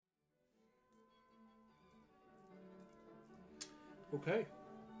Okay.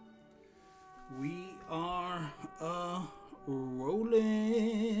 We are rolling.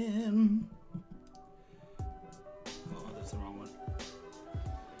 Oh, that's the wrong one.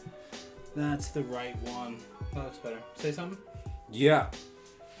 That's the right one. That looks better. Say something? Yeah.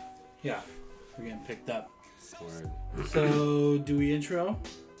 Yeah. We're getting picked up. Word. So, do we intro?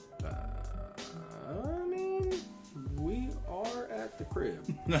 I mean, we are at the crib.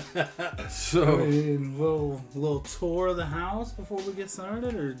 A So, little tour of the house before we get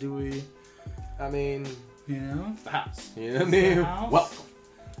started, or do we, I mean, you know? the house. You know what I mean? House? Welcome.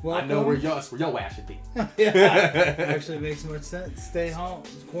 Welcome. I know where your ass should be. Yeah, actually makes much sense. Stay home,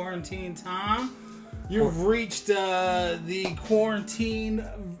 quarantine time. You've reached the quarantine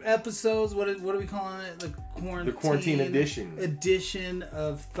episodes. What are we calling it? The quarantine edition. Edition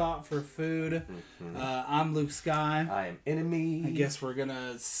of Thought for Food. Mm-hmm. I'm Luke Sky. I am Enemy. I guess we're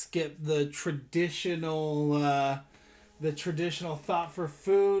gonna skip the traditional Thought for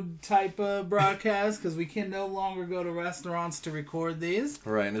Food type of broadcast because we can no longer go to restaurants to record these.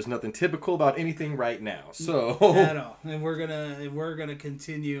 Right, and there's nothing typical about anything right now. So At all. And we're gonna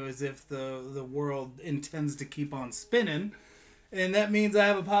continue as if the world intends to keep on spinning. And that means I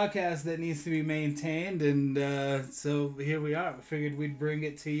have a podcast that needs to be maintained, and so here we are. I figured we'd bring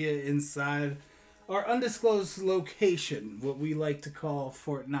it to you inside our undisclosed location, what we like to call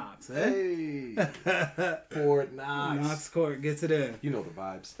Fort Knox. Hey, Fort Knox. Knox Court gets it in. You know the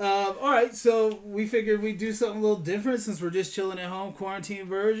vibes. Alright, so we figured we'd do something a little different since we're just chilling at home, quarantine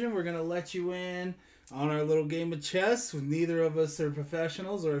version. We're going to let you in on our little game of chess. Neither of us are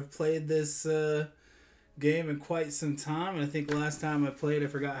professionals or have played this game in quite some time. And I think last time I played, I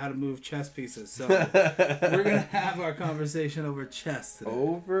forgot how to move chess pieces. So we're going to have our conversation over chess today.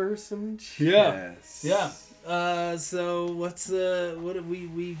 Over some chess. Yeah. So what did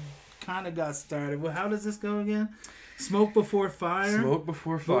we kind of got started. Well, how does this go again? Smoke before fire. Smoke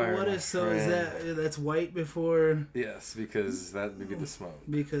before fire. But what is that's white before? Yes, because that would be the smoke.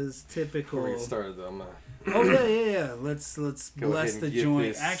 Because typical. Before we get started, though, I'm gonna... Oh yeah. Let's bless the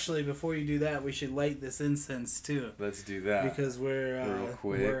joint. This... Actually, before you do that, we should light this incense too. Let's do that because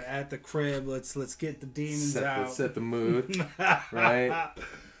we're at the crib. Let's get the demons out. Set the mood, right?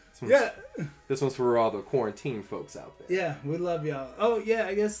 This one's for all the quarantine folks out there. Yeah, we love y'all. Oh yeah,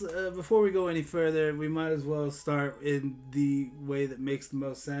 I guess before we go any further, we might as well start in the way that makes the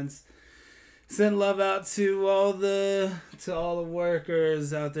most sense. Send love out to all the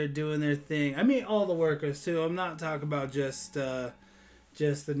workers out there doing their thing. I mean, all the workers too. I'm not talking about just the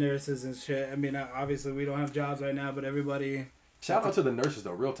nurses and shit. I mean, obviously we don't have jobs right now, but everybody. Shout out to the nurses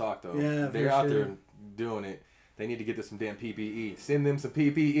though. Real talk though. Yeah, they're out there doing it. They need to get some damn PPE. Send them some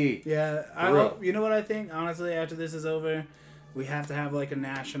PPE. Yeah, I hope. You know what I think? Honestly, after this is over, we have to have like a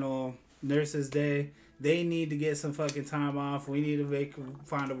national nurses day. They need to get some fucking time off. We need to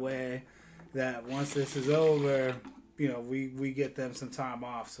find a way that once this is over, you know, we get them some time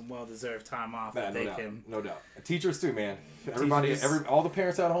off, some well-deserved time off. No doubt. Teachers too, man. All the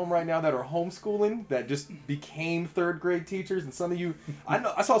parents at home right now that are homeschooling that just became third grade teachers, and some of you,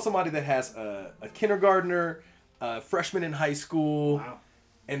 I saw somebody that has a kindergartner, freshman in high school. Wow.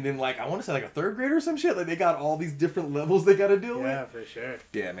 And then, I want to say, a third grader or some shit. Like, they got all these different levels they got to deal with. Yeah, for sure.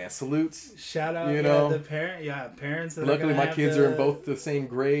 Yeah, man. Salutes. Shout out, the parents. That luckily, my kids are in both the same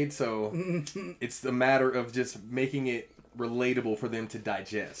grade, so it's a matter of just making it relatable for them to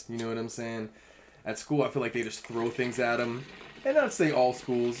digest. You know what I'm saying? At school, I feel like they just throw things at them. And not to say all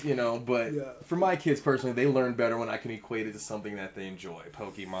schools, but for my kids personally, they learn better when I can equate it to something that they enjoy.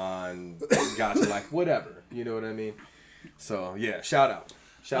 Pokemon, Gacha Life, whatever. You know what I mean? So, yeah, shout out.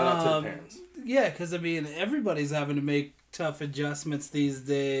 Shout out to the parents. Yeah, because, I mean, everybody's having to make tough adjustments these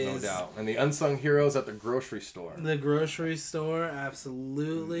days. No doubt. And the unsung heroes at the grocery store. The grocery store,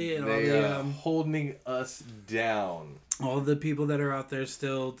 absolutely. And they are holding us down. All the people that are out there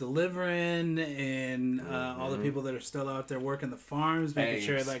still delivering, and all the people that are still out there working the farms, making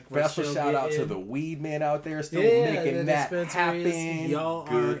sure, we're special shout out to the weed men out there still making that happen. Y'all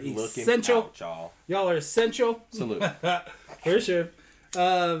are essential. Y'all are essential. Salute. For sure.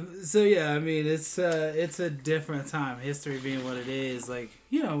 So yeah, I mean, it's a different time. History being what it is,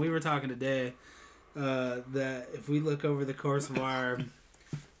 we were talking today that if we look over the course of our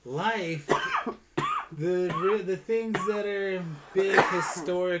life, the things that are big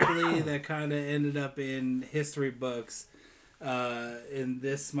historically that kind of ended up in history books, And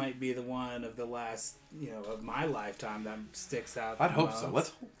this might be the one of the last, of my lifetime that sticks out. I'd hope so. Let's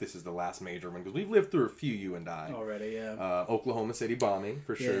hope this is the last major one, because we've lived through a few, you and I. Already, yeah. Oklahoma City bombing,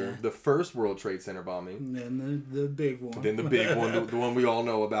 for sure. The first World Trade Center bombing. And then the big one. Then the big one, the one we all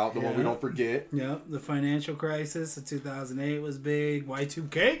know about, the one we don't forget. Yeah, the financial crisis of 2008 was big.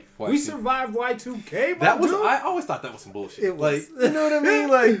 Y2K? We survived Y2K, dude. I always thought that was some bullshit. It was. Like, you know what I mean?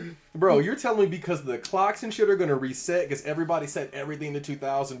 Like, bro, you're telling me because the clocks and shit are going to reset, because everybody set everything to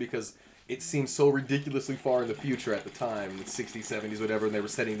 2000 because it seemed so ridiculously far in the future at the time, the 60s, 70s, whatever, and they were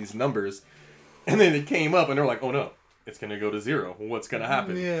setting these numbers. And then it came up and they're like, oh no, it's going to go to 0. What's going to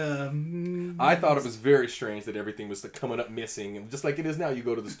happen? Yeah. I thought it was very strange that everything was coming up missing. And just like it is now, you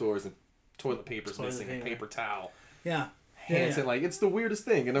go to the stores and toilet paper's missing, and paper towel. Yeah. Hands and like, it's the weirdest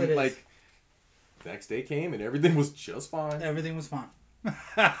thing. And I'm like, the next day came and everything was just fine. Everything was fine.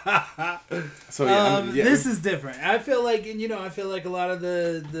 So this is different. I feel like, I feel like a lot of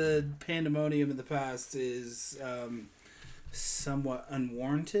the pandemonium in the past is somewhat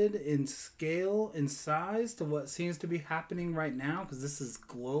unwarranted in scale and size to what seems to be happening right now, because this is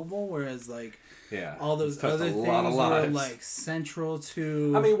global, whereas like all those other things were like central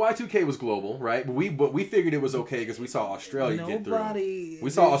to. I mean, Y2K was global, right? But we figured it was okay because we saw Australia get through. We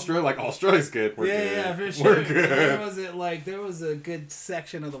saw Australia, like, Australia's good. We're good. Yeah, for sure. We're good. There was a good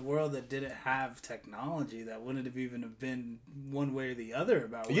section of the world that didn't have technology that wouldn't have even have been one way or the other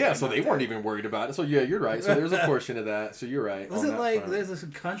about. Yeah, so they weren't even worried about it. So yeah, you're right. So there's a portion of that. So you're right. Was it like there's a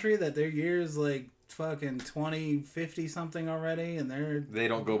country that their years like fucking 2050 something already, and they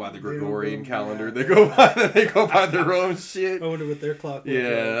don't go by the Gregorian calendar. They go by their own shit. I wonder what their clock.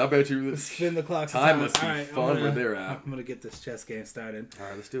 I bet you. Spin the clock. Time must be fun where they're at. I'm gonna get this chess game started. All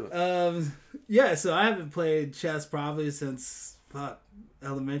right, let's do it. Yeah. So I haven't played chess probably since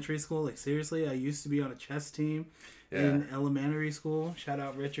elementary school. Like seriously, I used to be on a chess team. In elementary school. Shout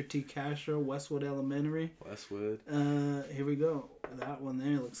out Richard T. Castro, Westwood Elementary. Westwood. Here we go. That one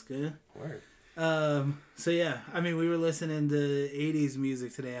there looks good. Word. So yeah, I mean, we were listening to 80s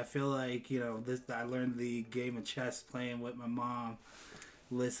music today. I feel like, I learned the game of chess playing with my mom,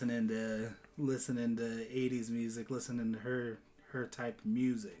 listening to 80s music, listening to her type of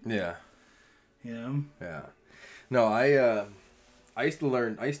music. Yeah. Yeah. No, I used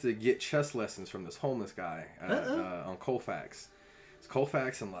to get chess lessons from this homeless guy on Colfax. It's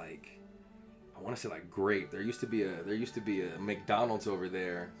Colfax and like, I want to say like Grape. There used to be a McDonald's over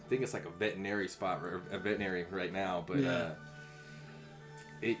there. I think it's like a veterinary spot, or a veterinary right now. But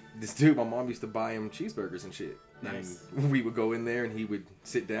this dude, my mom used to buy him cheeseburgers and shit. Nice. And we would go in there and he would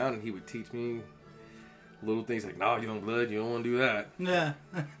sit down and he would teach me little things like, "No, young blood, you don't want to do that." Yeah.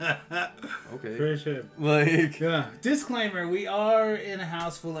 Okay. For sure. Like, disclaimer: we are in a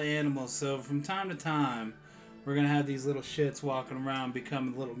house full of animals, so from time to time, we're gonna have these little shits walking around,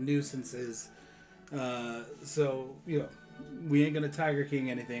 becoming little nuisances. So we ain't gonna Tiger King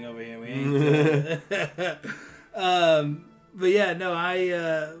anything over here. We ain't. But yeah, no,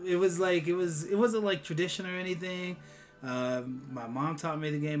 it wasn't like tradition or anything. My mom taught me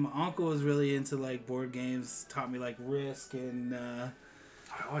the game. My uncle was really into like board games. Taught me like Risk and. I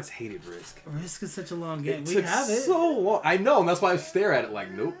always hated Risk. Risk is such a long game. We have it so long. I know, and that's why I stare at it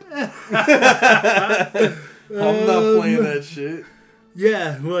like, nope. I'm not playing that shit.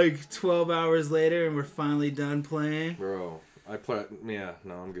 Yeah, like 12 hours later, and we're finally done playing. Bro, I play. Yeah,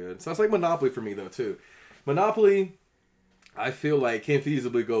 no, I'm good. Sounds like Monopoly for me though too. Monopoly, I feel like can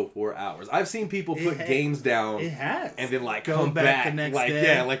feasibly go 4 hours. I've seen people put games down. It has. And then like come back the next like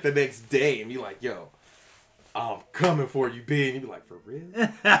day. Yeah, like the next day, and be like, yo, I'm coming for you, big. And you be like, for real?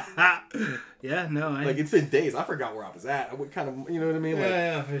 Yeah, no. Like it's been days. I forgot where I was at. What kind of, you know what I mean? Like,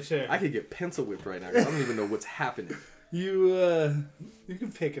 yeah, for sure. I could get pencil whipped right now because I don't even know what's happening. You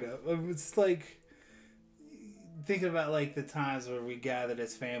can pick it up. It's like thinking about like the times where we gathered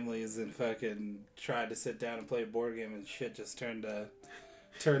as families and fucking tried to sit down and play a board game and shit just turned to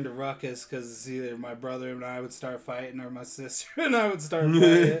ruckus because either my brother and I would start fighting or my sister and I would start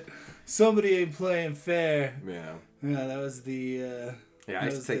playing it. Somebody ain't playing fair. Yeah. Yeah, that was the. I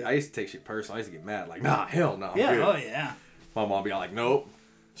used to take shit personal. I used to get mad like, nah, hell no. Yeah. Good. Oh yeah. My mom be like, nope.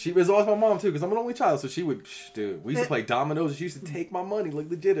 She was always my mom too, because I'm an only child. So she would, dude. We used to play dominoes, and she used to take my money, like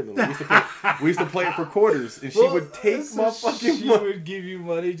legitimately. We used to play it for quarters, and she would take my fucking money. She would give you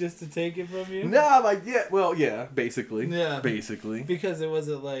money just to take it from you. Nah, like basically. Yeah, basically. Because it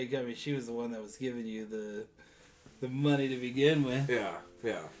wasn't like she was the one that was giving you the money to begin with. Yeah.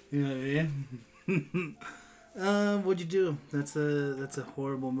 You know what I mean? What'd you do? That's a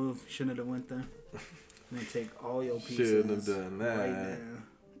horrible move. Shouldn't have went there. I'm gonna take all your pieces. Shouldn't have done that. Right now.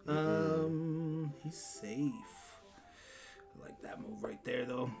 He's safe. that move right there,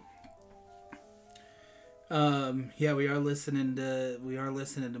 though. Yeah, we are listening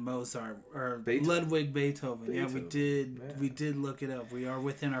to Mozart or Beethoven. Ludwig Beethoven. Yeah, we did. Yeah. We did look it up. We are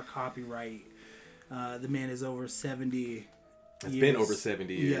within our copyright. The man is over 70. It's been over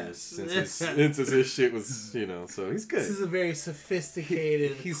 70 years since his shit was, so he's good. This is a very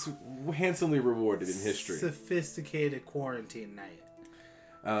sophisticated. He's handsomely rewarded in history. Sophisticated quarantine night.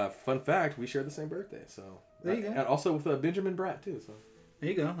 Fun fact: we share the same birthday, so there you go. And also with Benjamin Bratt too. So there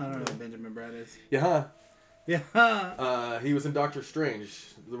you go. I don't know who Benjamin Bratt is. Yeah. Yeah. He was in Doctor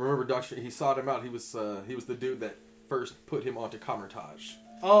Strange. Remember he sought him out. He was the dude that first put him onto Kamar-Taj.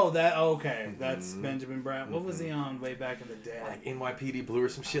 Oh, okay. Mm-hmm. That's Benjamin Bratt. What was he on way back in the day? Like NYPD Blue or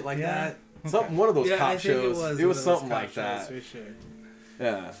some shit like that. Okay. One of those cop shows. It was something like that. For sure.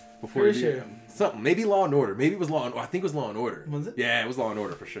 Yeah. For sure. Something. Maybe Law and Order. Maybe it was Law and Order. I think it was Law and Order. Was it? Yeah, it was Law and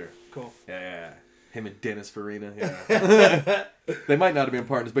Order for sure. Cool. Yeah. Him and Dennis Farina. Yeah. They might not have been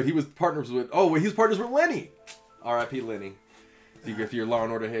partners, but he was partners with Lenny. R.I.P. Lenny. If you're Law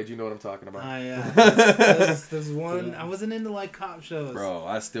and Order head, you know what I'm talking about. There's one. I wasn't into like cop shows. Bro,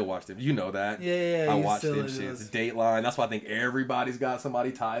 I still watched it. You know that. Yeah. I watched them shits. Dateline. That's why I think everybody's got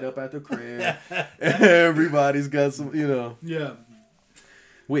somebody tied up at the crib. Everybody's got some, Yeah.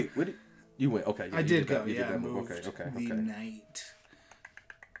 Wait, what did you went? Okay. I did go. You did that move. Okay. The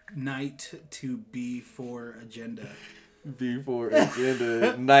night to B4 agenda. B4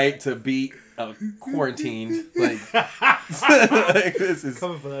 agenda. Night to beat quarantined. Like this is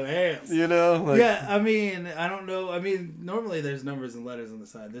coming for that ass. Yeah, I mean, I don't know. I mean, normally there's numbers and letters on the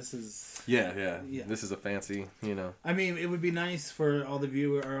side. This is yeah. This is a fancy, I mean, it would be nice for all the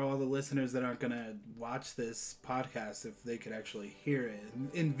viewers or all the listeners that aren't gonna watch this podcast if they could actually hear it,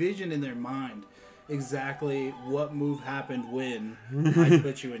 envision in their mind exactly what move happened when I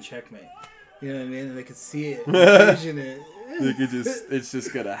put you in checkmate. You know what I mean? And they could see it, envision it. It's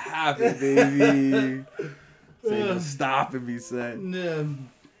just gonna happen, baby. It's gonna stop and be said. Yeah.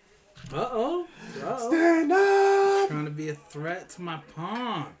 Uh-oh. Stand up! Trying to be a threat to my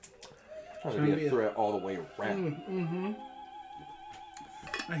pawn. Trying to be a threat all the way around. Mm-hmm.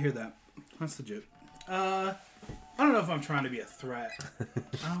 I hear that. That's legit. I don't know if I'm trying to be a threat.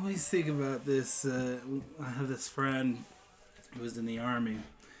 I always think about this. I have this friend who was in the Army.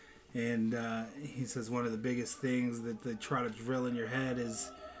 And he says one of the biggest things that they try to drill in your head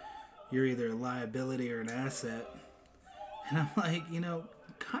is you're either a liability or an asset. And I'm like,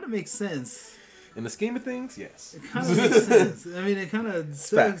 kind of makes sense. In the scheme of things, yes. It kind of makes sense. I mean, it kind of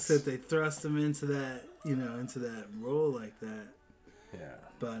sucks that they thrust him into that, into that role like that. Yeah.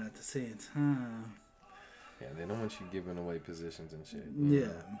 But at the same time... Yeah, they don't want you giving away positions and shit.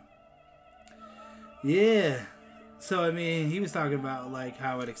 Yeah. So, I mean, he was talking about, like,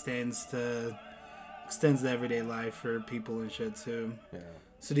 how it extends the everyday life for people and shit, too. Yeah.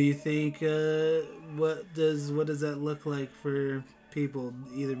 So, do you think, what does that look like for people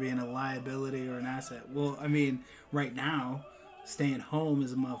either being a liability or an asset? Well, I mean, right now, staying home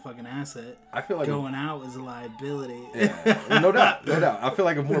is a motherfucking asset. I feel like going out is a liability. Yeah, no doubt. I feel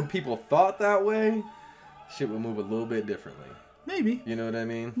like if more people thought that way, shit would move a little bit differently. Maybe. You know what I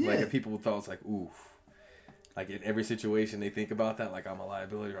mean? Yeah. Like, if people thought it's like, oof. Like, in every situation, they think about that. Like, I'm a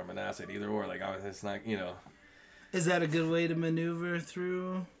liability or I'm an asset, either or. Like, it's not, Is that a good way to maneuver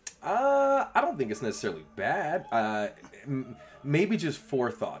through? I don't think it's necessarily bad. Maybe just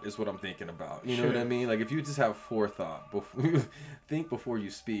forethought is what I'm thinking about. You know what I mean? Like, if you just have forethought, think before you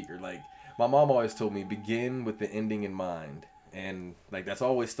speak. Or, like, my mom always told me, begin with the ending in mind. And, like, that's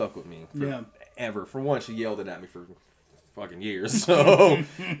always stuck with me. Ever. For one, she yelled it at me for fucking years, so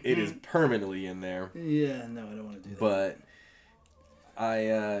it is permanently in there. Yeah, no, I don't want to do that. But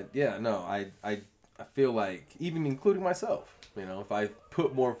I feel like, even including myself, if I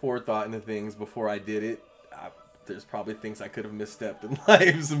put more forethought into things before I did it, there's probably things I could have misstepped in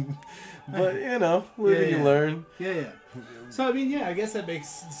lives. But live and you learn. Yeah. So I mean, I guess that makes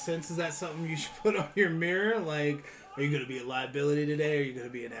sense. Is that something you should put on your mirror? Like, are you going to be a liability today, or are you going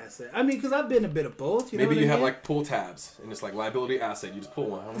to be an asset? I mean, because I've been a bit of both. Maybe you have, like, pull tabs, and it's like liability, asset. You just pull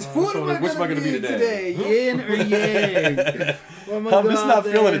one. Which am I going to be today? Yin or yang? I'm just not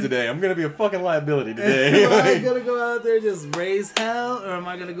feeling it today. I'm going to be a fucking liability today. Am I going to go out there and just raise hell, or am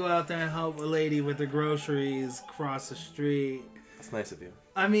I going to go out there and help a lady with the groceries cross the street? That's nice of you.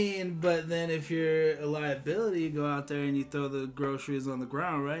 I mean, but then if you're a liability, you go out there and you throw the groceries on the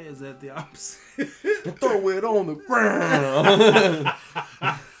ground, right? Is that the opposite? Throw it on the ground.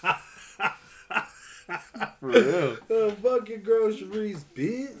 For real. Oh, fuck your groceries,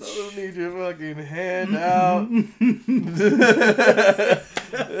 bitch. I don't need your fucking hand out.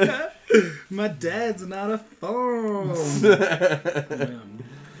 My dad's not a phone. Yeah.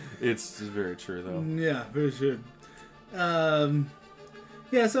 It's very true, though. Yeah, for sure.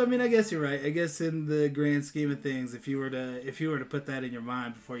 Yeah, so I mean, I guess you're right. I guess in the grand scheme of things, if you were to put that in your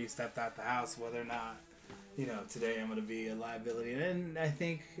mind before you stepped out the house, whether or not, today I'm going to be a liability, and I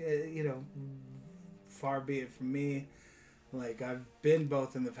think, far be it from me, like I've been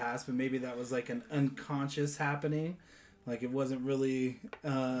both in the past, but maybe that was like an unconscious happening. Like it wasn't really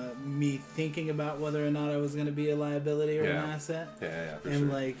me thinking about whether or not I was going to be a liability or an asset. Yeah, for and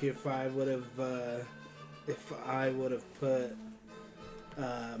sure. Like if I would have put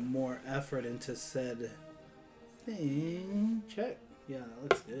more effort into said thing. Check. Yeah, that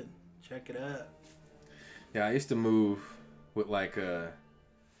looks good. Check it out. Yeah, I used to move with like a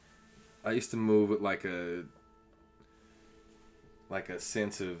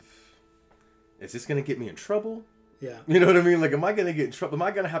sense of, is this gonna get me in trouble? Yeah. You know what I mean? Like, am I gonna get in trouble? Am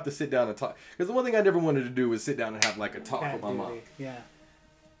I gonna have to sit down and talk? Because the one thing I never wanted to do was sit down and have like a talk with my mom. Yeah.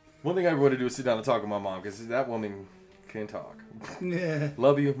 One thing I ever wanted to do was sit down and talk with my mom, because that woman can talk. Yeah.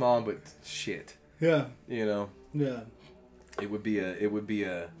 Love you, mom, but shit. Yeah. Yeah. It would be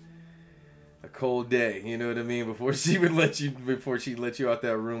a cold day, you know what I mean, before she let you out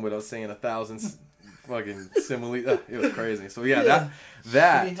that room without saying 1,000 fucking similes. It was crazy. So that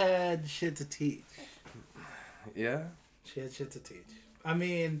she had shit to teach. Yeah. She had shit to teach. I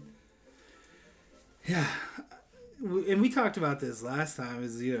mean, yeah. And we talked about this last time.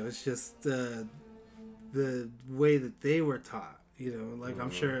 It's just the way that they were taught.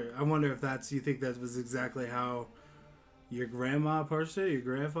 I'm sure. I wonder if you think that was exactly how your grandma approached it, your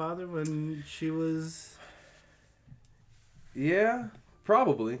grandfather, when she was. Yeah,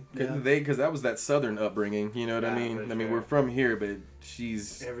 probably. Because that was that Southern upbringing. You know what I mean? Sure. I mean, we're from here, but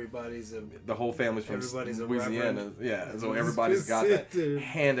the whole family's from Louisiana. Yeah, so everybody's got that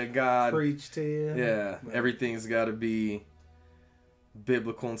hand of God. Preach to you. Yeah, everything's got to be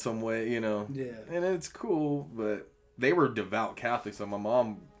biblical in some way, Yeah. And it's cool, but they were devout Catholics. So my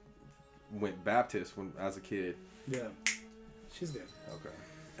mom went Baptist when I was a kid. Yeah. She's good. Okay.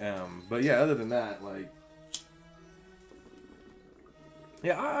 But yeah, other than that, like,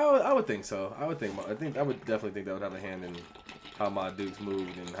 yeah, I would think so. I would definitely think that would have a hand in how my Dukes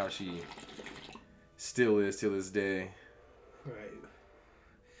moved and how she still is till this day. Right.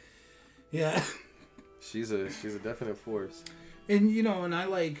 Yeah. She's a definite force. And and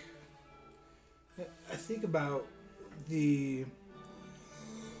I think about the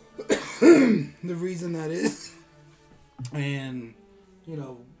reason that is, and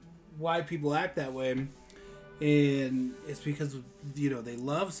why people act that way, and it's because they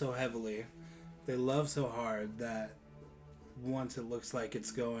love so heavily, they love so hard that once it looks like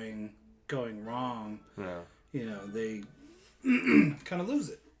it's going wrong, they kind of lose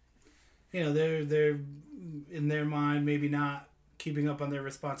it. They're in their mind maybe not keeping up on their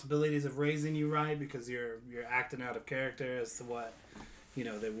responsibilities of raising you right, because you're acting out of character as to what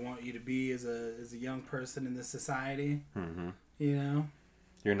they want you to be as a young person in this society. Mm-hmm.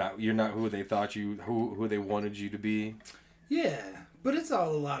 You're not who they thought who they wanted you to be. Yeah, but it's all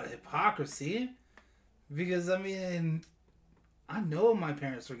a lot of hypocrisy, because I mean, I know my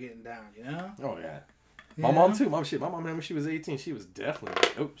parents were getting down. Oh yeah. My mom too. My mom, when she was 18, she was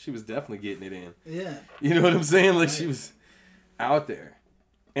definitely getting it in. Yeah. You know what I'm saying? Like, she was out there,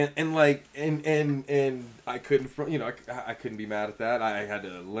 and I couldn't, I couldn't be mad at that. I had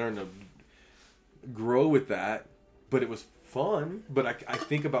to learn to grow with that, but it was fun. But I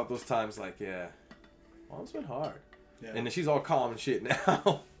think about those times like, yeah, mom's been hard, and then she's all calm and shit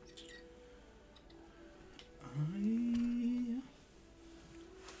now.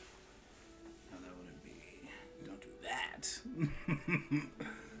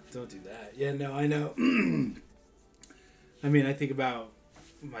 Don't do that. Yeah, no, I know. I mean, I think about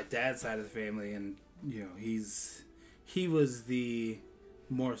my dad's side of the family, and he was the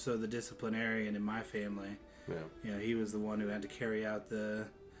more so the disciplinarian in my family. Yeah. He was the one who had to carry out the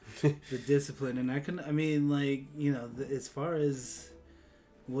discipline, and as far as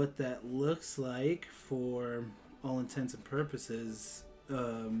what that looks like for all intents and purposes,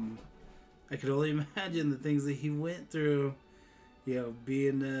 I could only imagine the things that he went through,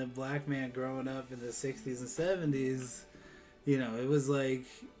 being a black man growing up in the 60s and 70s. It was like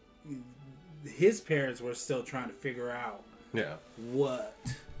his parents were still trying to figure out what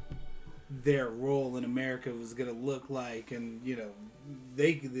their role in America was going to look like. And,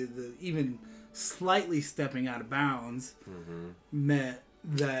 they even slightly stepping out of bounds meant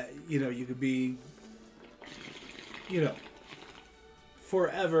that, you could be,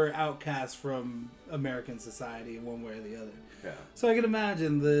 forever outcast from American society in one way or the other. Yeah. So I can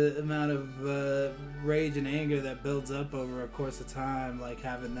imagine the amount of rage and anger that builds up over a course of time, like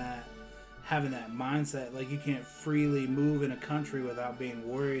having that mindset, like you can't freely move in a country without being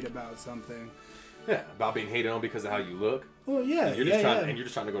worried about something. Yeah, about being hated on because of how you look. Well, yeah, And you're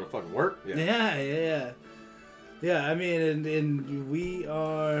just trying to go to fucking work. Yeah. I mean, and we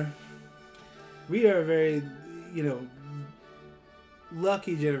are a very,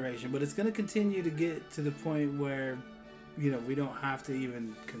 lucky generation, but it's going to continue to get to the point where, we don't have to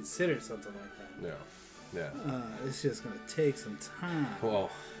even consider something like that. Yeah. It's just going to take some time. Well,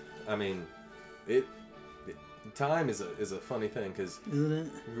 I mean, time is a funny thing because isn't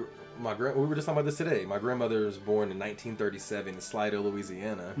it? We were just talking about this today. My grandmother was born in 1937 in Slidell,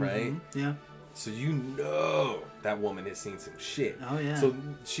 Louisiana, right? Mm-hmm. Yeah. So that woman has seen some shit. Oh yeah. So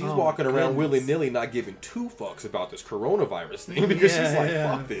she's walking around willy-nilly, not giving two fucks about this coronavirus thing because she's like,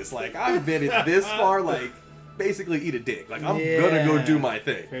 fuck this. Like, I've been it this far, like, basically eat a dick. Like, I'm gonna go do my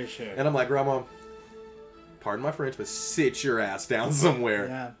thing. For sure. And I'm like, Grandma, pardon my French, but sit your ass down somewhere.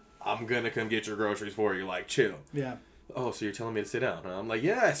 Yeah. I'm gonna come get your groceries for you. Like, chill. Yeah. Oh, so you're telling me to sit down? And I'm like,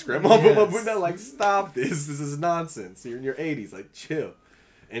 yes, Grandma. Yes. But like, stop this. This is nonsense. You're in your 80s. Like, chill.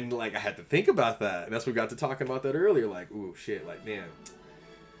 And like, I had to think about that. And that's what we got to talking about that earlier. Like, ooh, shit. Like, man,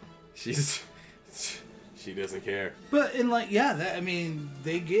 she doesn't care. But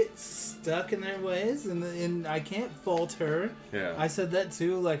they get stuck in their ways, and I can't fault her. Yeah. I said that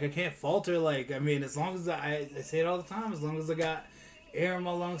too. Like, I can't fault her. Like, I mean, as long as I say it all the time. As long as I got air in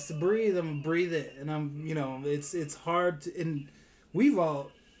my lungs to breathe, I'm gonna breathe it. And I'm, it's hard to, and we've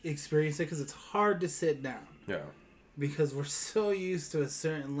all experienced it because it's hard to sit down. Yeah. Because we're so used to a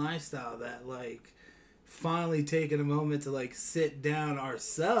certain lifestyle that, like, finally taking a moment to, like, sit down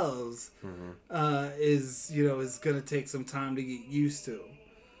ourselves is gonna take some time to get used to.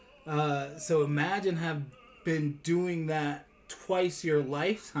 So imagine have been doing that twice your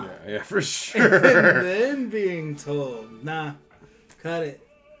lifetime. Yeah, for sure. And then being told, nah, cut it.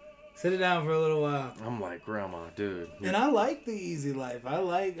 Sit it down for a little while. I'm like, Grandma, dude. And I like the easy life.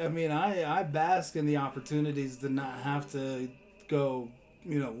 I bask in the opportunities to not have to go,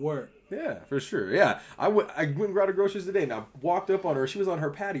 work. Yeah, for sure. Yeah. I went and got her groceries today, and I walked up on her. She was on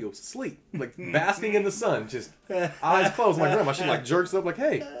her patio, asleep, like basking in the sun, just eyes closed. My grandma, she like jerks up, like,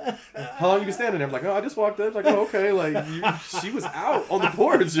 hey, how long you been standing there? I'm like, oh, I just walked up. Like, oh, okay. Like, she was out on the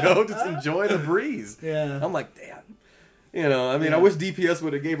porch, yo, just enjoying the breeze. Yeah. I'm like, damn. I wish DPS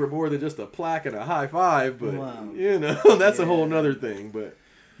would have gave her more than just a plaque and a high five, but, that's a whole nother thing, but.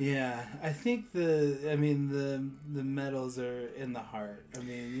 Yeah, I think the medals are in the heart.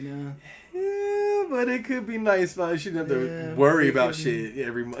 Yeah, but it could be nice. She didn't have to worry about shit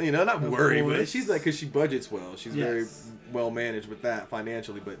every month. Not worry, but she's like, because she budgets well. She's very well managed with that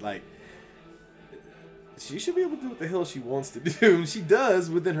financially, but like, she should be able to do what the hell she wants to do. And she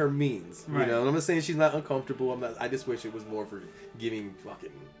does within her means. Right. I'm not saying she's not uncomfortable. I just wish it was more for giving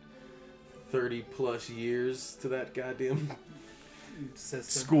fucking 30 plus years to that goddamn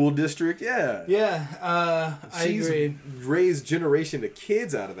system. School district. Yeah. Yeah. I agree. Raised generation of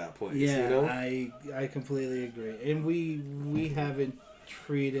kids out of that place. Yeah, I completely agree. And we haven't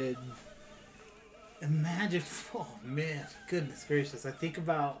treated. Imagine, oh man, goodness gracious! I think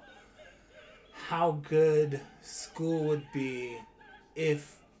about how good school would be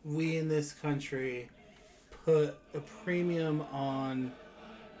if we in this country put a premium on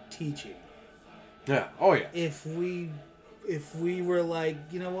teaching. Yeah. Oh yeah. If we were like,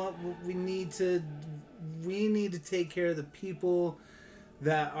 you know what, we need to take care of the people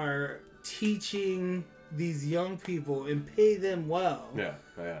that are teaching these young people and pay them well. Yeah.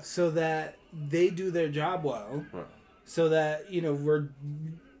 Yeah. So that they do their job well. Huh. So that, we're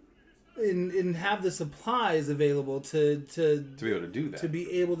and have the supplies available to be able to do that. To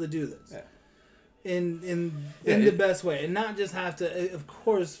be able to do this. Yeah. In the best way. And not just have to, of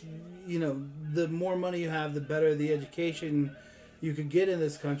course, the more money you have, the better the education you could get in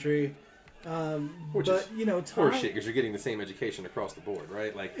this country. Which is horseshit, because you're getting the same education across the board,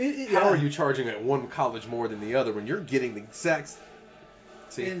 right? Like, how are you charging at one college more than the other when you're getting the exact...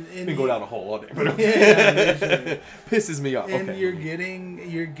 See, we can go down a hole all day, but pisses me off. And okay. you're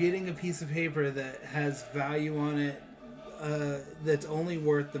getting a piece of paper that has value on it, that's only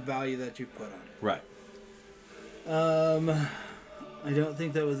worth the value that you put on it. Right. I don't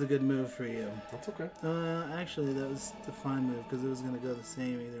think that was a good move for you. That's okay. Actually, that was the fine move because it was going to go the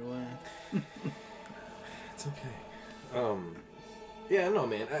same either way. It's okay. Yeah, no,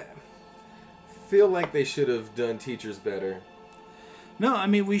 man. I feel like they should have done teachers better. No,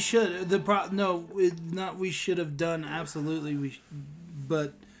 we should. We should have done absolutely.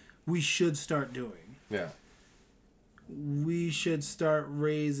 but we should start doing. Yeah. We should start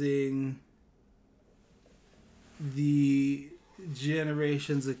raising the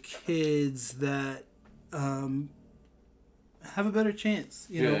generations of kids that have a better chance,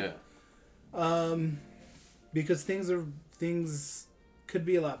 you know. Because things could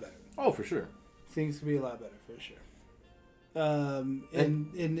be a lot better. Oh, for sure. Things could be a lot better for sure. And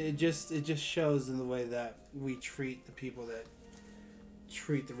it just shows in the way that we treat the people that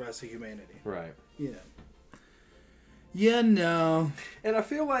treat the rest of humanity. Right. You know. Yeah, no. And I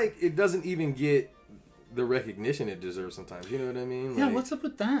feel like it doesn't even get the recognition it deserves sometimes. You know what I mean? Yeah, like, what's up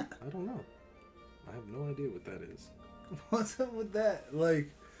with that? I don't know. I have no idea what that is. What's up with that?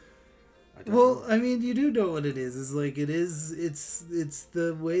 Like, I don't well, know. I mean, you do know what it is. It's like it's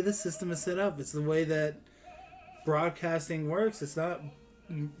the way the system is set up. It's the way that broadcasting works.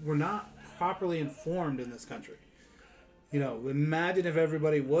 We're not properly informed in this country. You know, imagine if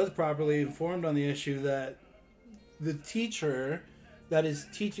everybody was properly informed on the issue that the teacher that is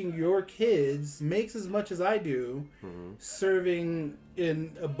teaching your kids makes as much as I do serving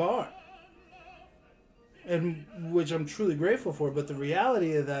in a bar. And which I'm truly grateful for, but the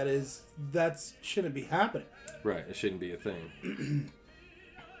reality of that is that shouldn't be happening. Right, it shouldn't be a thing.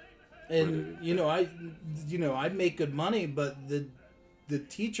 And I'd make good money, but the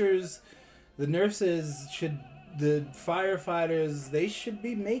teachers, the nurses the firefighters, they should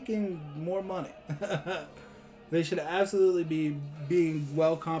be making more money. They should absolutely be being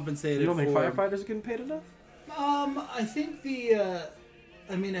well compensated. You don't think firefighters are getting paid enough? I think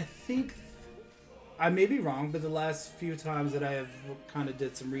I may be wrong, but the last few times that I have kind of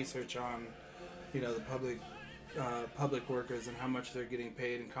did some research on, the public workers and how much they're getting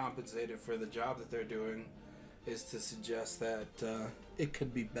paid and compensated for the job that they're doing, is to suggest that it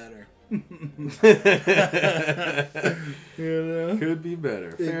could be better. Could be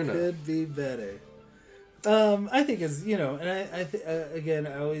better. Fair enough. It could be better. I think again,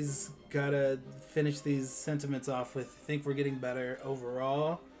 I always gotta finish these sentiments off with think we're getting better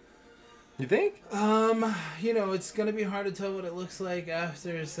overall. You think? It's gonna be hard to tell what it looks like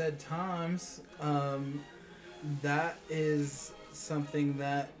after said times. That is something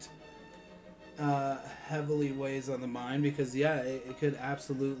that heavily weighs on the mind because it could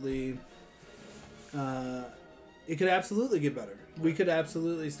absolutely get better. We could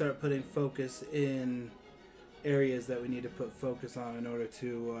absolutely start putting focus in areas that we need to put focus on in order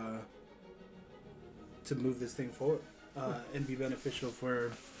to move this thing forward and be beneficial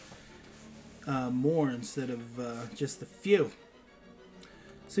for more instead of just a few.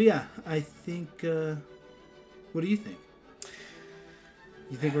 So I think. What do you think?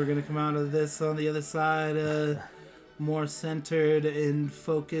 You think we're gonna come out of this on the other side more centered and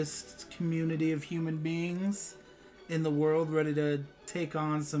focused community of human beings in the world, ready to take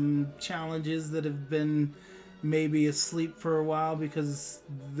on some challenges that have been maybe asleep for a while because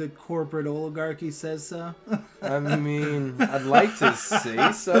the corporate oligarchy says so? I mean, I'd like to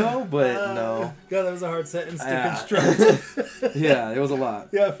say so, but no. God, that was a hard sentence to construct. Yeah, it was a lot.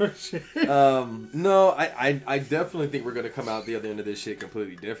 Yeah, for sure. No, I definitely think we're going to come out the other end of this shit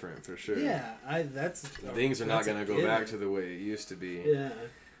completely different, for sure. Yeah, things are not going to go back to the way it used to be. Yeah.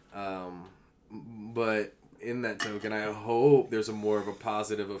 But in that token, I hope there's a more of a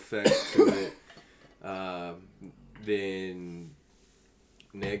positive effect to it. Than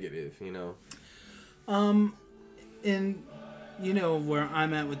negative, And where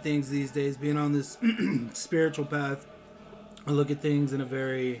I'm at with things these days, being on this spiritual path, I look at things in a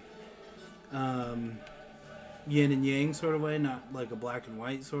very yin and yang sort of way, not like a black and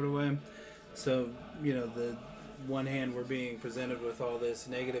white sort of way. So, the one hand we're being presented with all this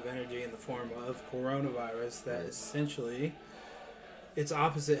negative energy in the form of coronavirus that essentially its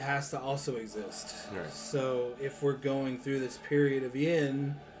opposite has to also exist. Right. So if we're going through this period of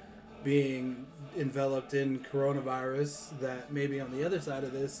yin being enveloped in coronavirus, that maybe on the other side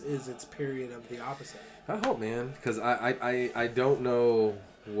of this is its period of the opposite. I hope, man, because I don't know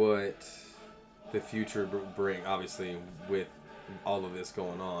what the future bring. Obviously, with all of this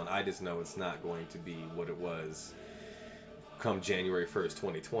going on, I just know it's not going to be what it was come January 1st,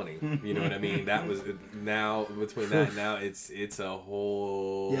 2020. You know what I mean? That was now between that and now it's a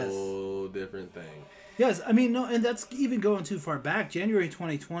whole different thing. Yes, I mean, no, and that's even going too far back. January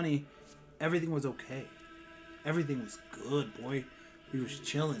 2020, everything was okay. Everything was good, boy. We was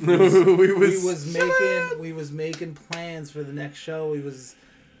chilling. We was making plans for the next show. We was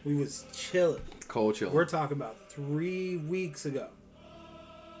chilling. Cold chilling. We're talking about 3 weeks ago.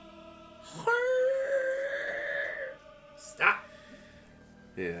 Stop.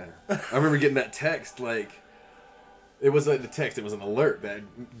 Yeah. I remember getting that text like, It was the text. It was an alert that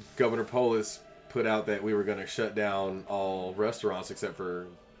Governor Polis put out that we were going to shut down all restaurants except for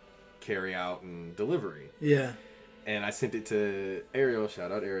carry out and delivery. Yeah. And I sent it to Ariel.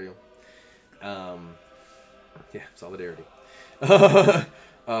 Shout out Ariel. Yeah, solidarity.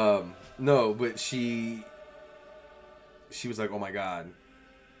 No, but she was like, "Oh my God,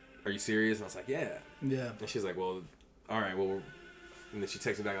 are you serious?" And I was like, "Yeah." Yeah. And she's like, "Well, all right, well," and then she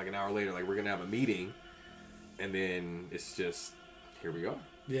texted me back like an hour later, like, "We're gonna have a meeting," and then it's just here we are.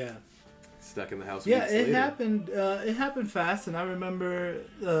 Yeah. Stuck in the house. Yeah, weeks it later. happened. It happened fast, and I remember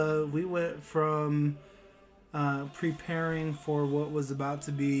we went from preparing for what was about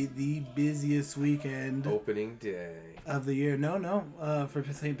to be the busiest weekend Opening day. of the year. No, for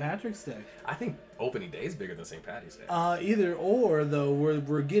St. Patrick's Day. I think opening day is bigger than St. Patty's Day. Either or, though,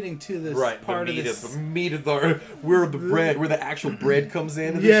 we're getting to this part of this. The meat of the where the bread, where the actual bread comes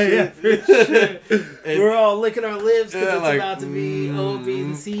in. And Yeah, for sure. And We're all licking our lips because Yeah, it's like, about to be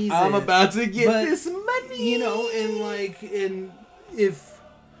open season. I'm about to get But, this money. You know, and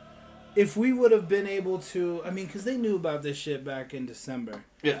if we would have been able to, I mean, because they knew about this shit back in December.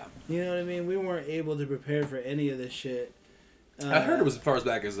 Yeah. You know what I mean? We weren't able to prepare for any of this shit. I heard it was as far as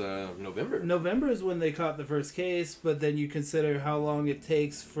back as November. November is when they caught the first case, but then you consider how long it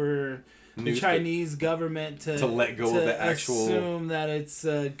takes for the Chinese government to let go of the actual, assume that it's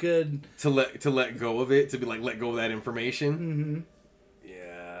good to let go of it, to be like let go of that information. Mm-hmm.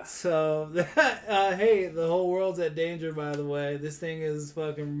 Yeah. So hey, the whole world's at danger. By the way, this thing is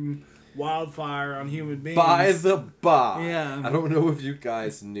fucking wildfire on human beings. By the by. Yeah. I don't know if you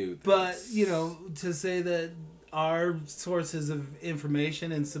guys knew this. But you know, to say that our sources of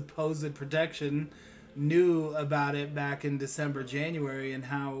information and supposed protection knew about it back in December, January, and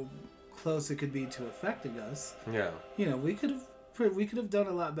how close it could be to affecting us. Yeah. You know, we could have done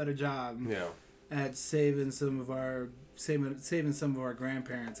a lot better job. Yeah. At saving some of our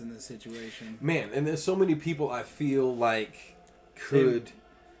grandparents in this situation. Man, and there's so many people I feel like could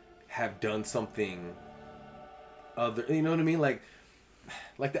have done something other. You know what I mean? Like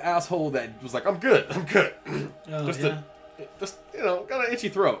the asshole that was like, I'm good. Oh, just got an itchy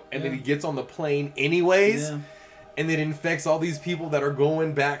throat, and then he gets on the plane anyways. Yeah. And it infects all these people that are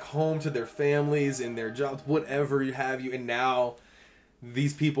going back home to their families and their jobs, whatever you have you. And now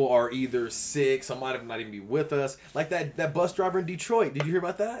these people are either sick, some might have not even be with us. Like that bus driver in Detroit. Did you hear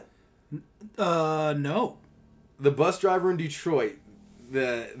about that? No. The bus driver in Detroit,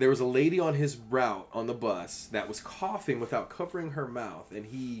 there was a lady on his route on the bus that was coughing without covering her mouth. And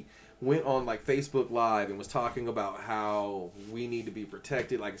he went on like Facebook Live and was talking about how we need to be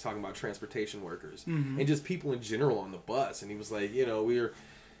protected, like he's talking about transportation workers and just people in general on the bus. And he was like,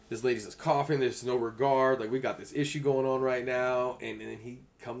 this lady's just coughing, there's no regard, like we got this issue going on right now. And then he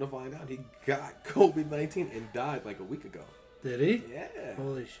come to find out he got COVID-19 and died like a week ago. Did he? Yeah.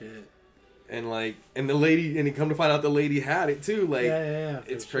 Holy shit. And he come to find out the lady had it too. Like, yeah.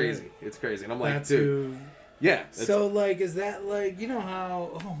 It's crazy. Sure. It's crazy. And I'm like, That's dude. Yeah. So like, is that like, you know how?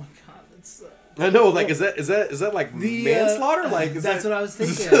 Oh my god, that's. I know. Like, is that like manslaughter? Like, that's what I was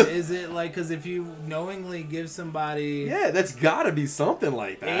thinking. Is it like, because if you knowingly give somebody, that's got to be something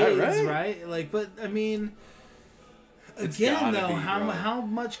like that, AIDS, right? Like, but I mean, again though, how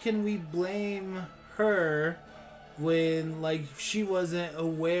much can we blame her when like she wasn't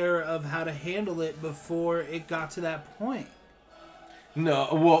aware of how to handle it before it got to that point? No,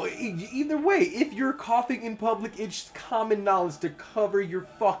 well, either way, if you're coughing in public, it's common knowledge to cover your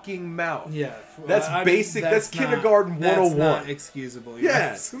fucking mouth. Yeah. That's basic. That's kindergarten 101. That's not excusable.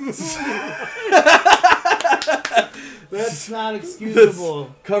 Yes. That's not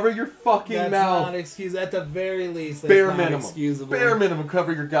excusable. Cover your fucking mouth. That's not excusable. At the very least, that's bare not minimum. excusable. Bare minimum,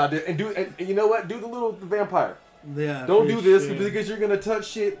 cover your goddamn... And you know what? Do the little vampire. Yeah. Don't do this because you're going to touch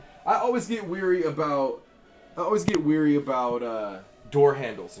shit. I always get weary about door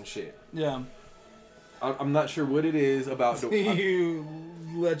handles and shit. Yeah. I'm not sure what it is about. You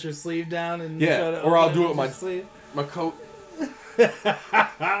let your sleeve down and try to, or I'll do it with my coat.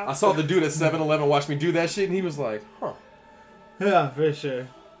 I saw the dude at 7-Eleven watch me do that shit, and he was like, "Huh." Yeah, for sure.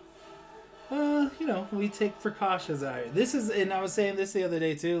 We take precautions out here. This is, and I was saying this the other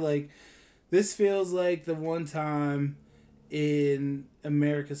day too. Like, this feels like the one time in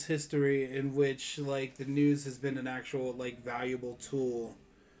America's history in which like the news has been an actual like valuable tool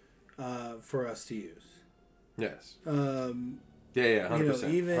for us to use. Yes. 100%.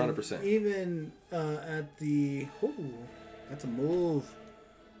 100%. Even at the that's a move.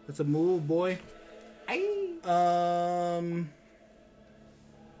 That's a move, boy.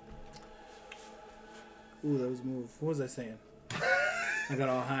 Ooh, that was a move. What was I saying? I got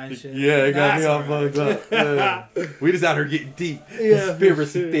all high and shit. Yeah, it got me all That's fucked up. We just out here getting deep. Yeah, Conspiracy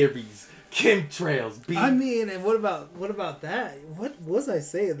for sure. theories. Chemtrails, B. I mean, and what about that? What was I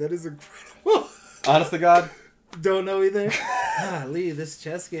saying? That is incredible. Honest to God. Don't know either. Golly, this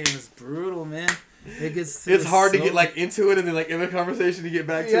chess game is brutal, man. It gets It's hard to get like into it and then like in the conversation you get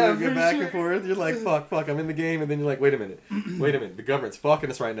back to Yeah, it, get for back sure. and forth. You're like, fuck, I'm in the game, and then you're like, wait a minute. The government's fucking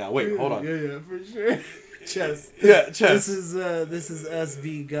us right now. Wait, hold on. Yeah, for sure. Chess. Yeah, chess. This is us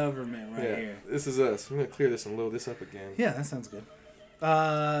v government right here. This is us. I'm gonna clear this and load this up again. Yeah, that sounds good.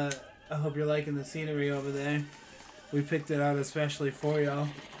 I hope you're liking the scenery over there. We picked it out especially for y'all.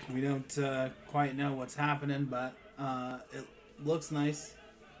 We don't quite know what's happening, but it looks nice.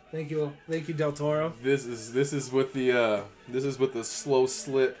 Thank you, Del Toro. This is what the slow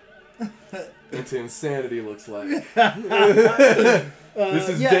slip into insanity looks like. This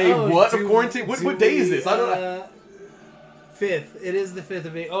is day what of quarantine? What day is this? I don't know. 5th. It is the 5th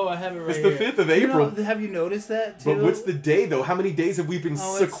of April. Oh, I have it right It's here. the 5th of April. You know, have you noticed that too? But what's the day though? How many days have we been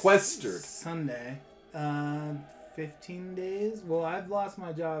It's sequestered? Sunday. 15 days? Well, I've lost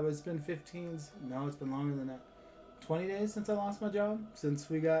my job. It's been 15. No, it's been longer than that. 20 days since I lost my job? Since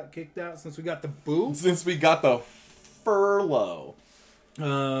we got kicked out? Since we got the boot? Since we got the furlough.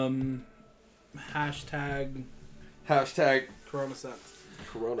 Hashtag Hashtag Corona sucks.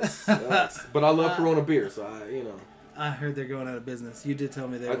 Corona sucks. But I love Corona beer, so I heard they're going out of business. You did tell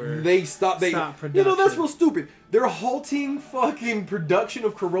me they were. they stopped. Stop That's production. real stupid. They're halting fucking production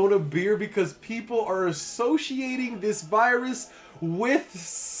of Corona beer because people are associating this virus with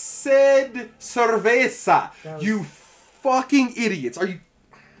said cerveza. You fucking idiots! Are you?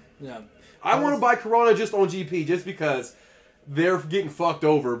 Yeah. I want to buy Corona just on GP, just because they're getting fucked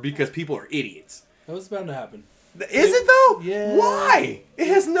over because people are idiots. That was bound to happen. Is it though? Yeah. Why? It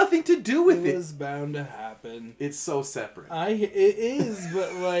has nothing to do with It it. was bound to happen. It's so separate. It is,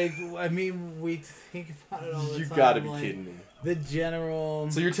 but like, I mean, we think about it all the time. You gotta be like, kidding me. The general.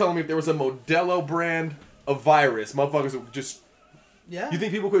 So you're telling me if there was a Modelo brand of virus, motherfuckers would just... Yeah. You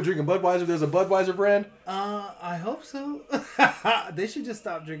think people quit drinking Budweiser if there's a Budweiser brand? I hope so. They should just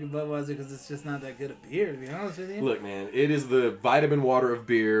stop drinking Budweiser because it's just not that good a beer, to be honest with you. Look, man, it is the vitamin water of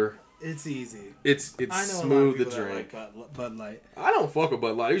beer. It's easy. It's I know smooth a to lot of people drink. that like Bud Light. I don't fuck with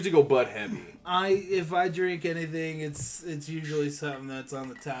Bud Light. I usually go Bud Heavy. If I drink anything, it's usually something that's on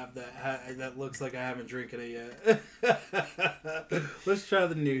the tap that looks like I haven't drinking it yet. Let's try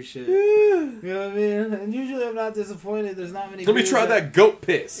the new shit. You know what I mean? And usually I'm not disappointed. There's not many. Let me beers try that goat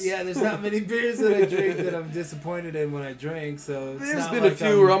piss. Yeah, there's not many beers that I drink that I'm disappointed in when I drink. So it's There's not been like a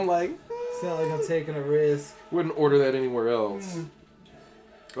few where I'm like, it's not like I'm taking a risk. wouldn't order that anywhere else.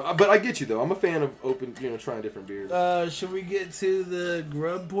 But I get you though. I'm a fan of trying different beers. Should we get to the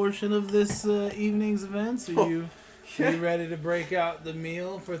grub portion of this evening's events? Are you ready to break out the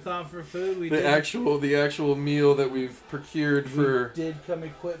meal for Thought for Food? The actual meal that we've procured for. Did come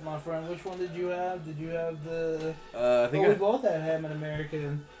equipped, my friend. Which one did you have? Did you have the? I think we both had ham and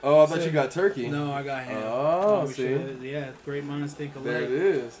American. Oh, I thought you got turkey. No, I got ham. Oh, we see. should- yeah, great minds think alike. There it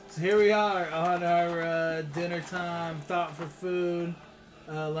is. So here we are on our dinner time Thought for Food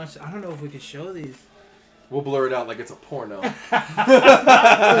lunch. I don't know if we can show these. We'll blur it out like it's a porno.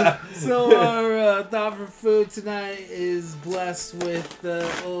 So our Thought for Food tonight is blessed with the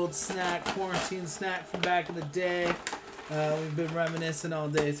old quarantine snack from back in the day. We've been reminiscing all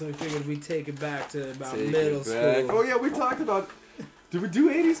day, so we figured we'd take it back to about middle school. Oh yeah, we talked about. Did we do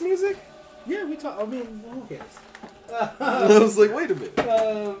 80s music? Yeah, we talked. I mean, who cares? I was like, wait a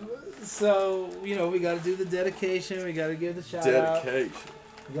minute. So we got to do the dedication. We got to give the shout out. Dedication.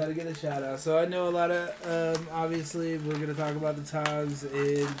 We got to get a shout out. So I know a lot of. Obviously, we're gonna talk about the times.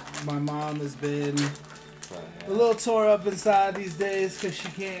 My mom has been a little tore up inside these days because she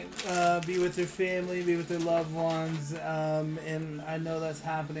can't be with her family, be with her loved ones, and I know that's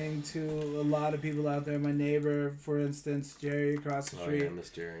happening to a lot of people out there. My neighbor, for instance, Jerry across the street, Oh, yeah, Miss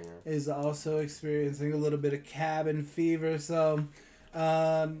Jerry, yeah. is also experiencing a little bit of cabin fever. So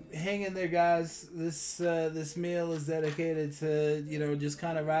hang in there, guys. This meal is dedicated to just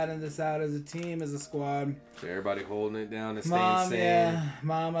kind of riding this out as a team, as a squad. So everybody holding it down and staying Mom, sane. yeah,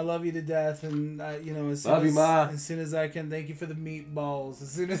 Mom, I love you to death, and as soon as I can, thank you for the meatballs.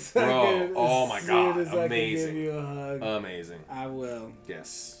 As soon as I can, oh my God, I can amazing. give you a hug. Amazing. I will.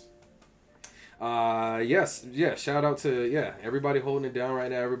 Yes. Yes. Shout out to everybody holding it down right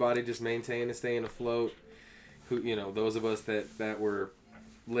now. Everybody just maintaining, staying afloat. Who those of us that were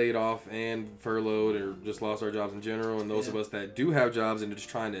laid off and furloughed or just lost our jobs in general, and those of us that do have jobs and are just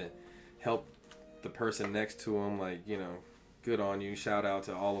trying to help the person next to them, good on you. Shout out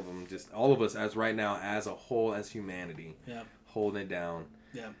to all of them. Just all of us as right now as a whole, as humanity. Yep. holding it down.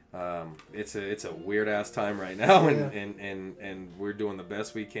 Yeah. It's a weird ass time right now, and we're doing the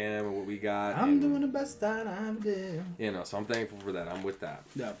best we can with what we got. I'm doing the best that I'm doing. You know, so I'm thankful for that. I'm with that.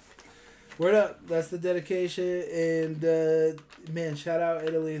 Yeah. Word up. That's the dedication, and man, shout out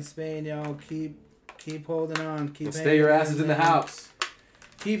Italy and Spain, y'all. Keep holding on. Keep stay your asses in the house.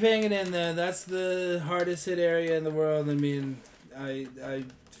 Keep hanging in there. That's the hardest hit area in the world. I mean, I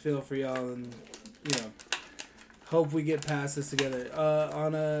feel for y'all, and you know. Hope we get past this together.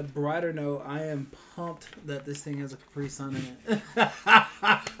 On a brighter note, I am pumped that this thing has a Capri Sun in it.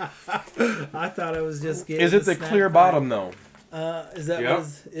 I thought I was just getting. Is it the clear bottom though? Is that Yep.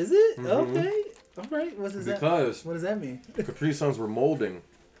 is it? Mm-hmm. Okay. All right. What does because what does that mean? Capri Suns were molding,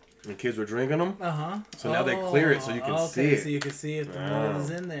 and kids were drinking them. So now they Oh, clear it so you can see it. So you can see if the mold is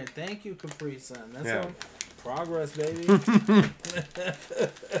in there. Thank you, Capri Sun. That's all. Progress, baby.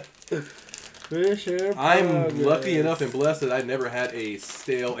 For sure. I'm lucky enough and blessed that I never had a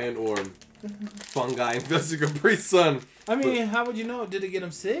stale and or fungi infested Capri Sun. I mean, how would you know? Did it get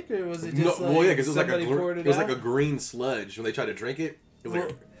him sick, or was it just because it was like a green sludge when they tried to drink it. It was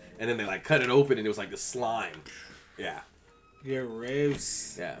like, and then they like cut it open and it was like the slime. Yeah.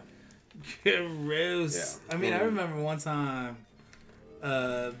 Gross. Yeah. Gross. Yeah. I mean, I remember one time,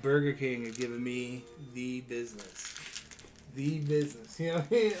 Burger King had given me the business. The business. You know what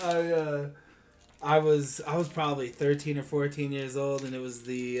I mean? I was probably 13 or 14 years old, and it was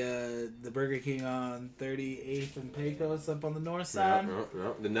the Burger King on 38th and Pecos up on the north side.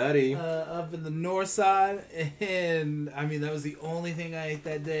 The nutty. Up in the north side, and I mean that was the only thing I ate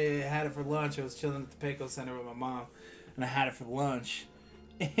that day. I had it for lunch. I was chilling at the Pecos Center with my mom, and I had it for lunch.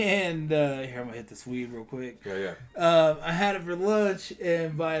 And here, I'm gonna hit this weed real quick. Yeah. I had it for lunch,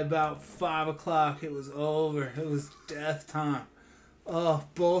 and by about 5 o'clock, it was over. It was death time. Oh,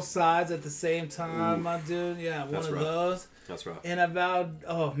 both sides at the same time, my dude. Yeah, one of those. That's right. And I vowed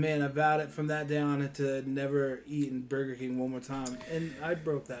it from that day on to never eating Burger King one more time. And I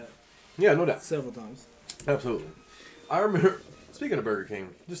broke that. Yeah, no doubt. Several times. Absolutely. I remember, speaking of Burger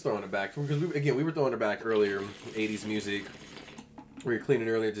King, just throwing it back. Because, we were throwing it back earlier, 80s music. We were cleaning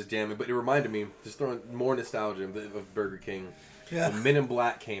earlier, just jamming. But it reminded me, just throwing more nostalgia of Burger King. Yeah. When Men in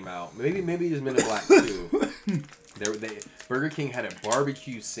Black came out. Maybe it's Men in Black 2. Burger King had a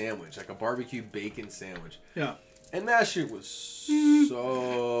barbecue sandwich, like a barbecue bacon sandwich. Yeah. And that shit was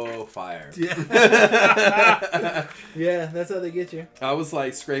so fire. Yeah. Yeah, that's how they get you. I was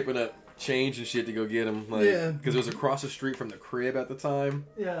like scraping up change and shit to go get them. Like, yeah. Because it was across the street from the crib at the time.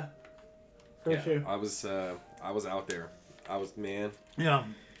 Yeah. For sure. I was out there. Man. Yeah.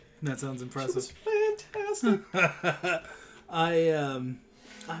 That sounds impressive. It was fantastic. I've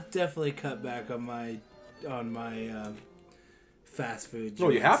definitely cut back on my fast food. Oh,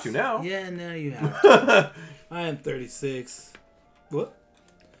 you have to now. Yeah, now you have to. I am 36. What?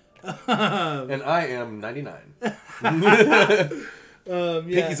 And I am 99. Yeah.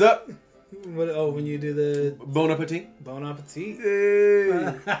 Pinkies up. What? Oh, when you do the Bon appetit. Bon appetit.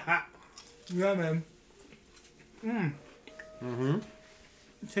 Hey. Yeah, man.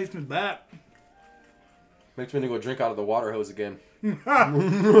 It takes me back. Makes me want to go drink out of the water hose again.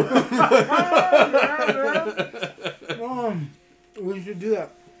 We should do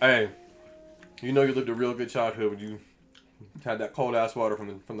that. Hey, you know you lived a real good childhood when you had that cold ass water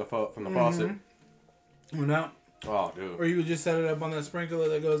from the faucet. Well, now. Oh, dude. Or you would just set it up on that sprinkler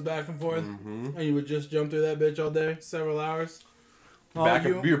that goes back and forth, and you would just jump through that bitch all day, several hours. You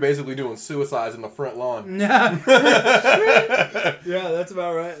were basically doing suicides in the front lawn. Yeah, that's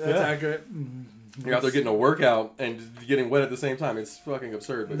about right. That's accurate. You're out there getting a workout and getting wet at the same time. It's fucking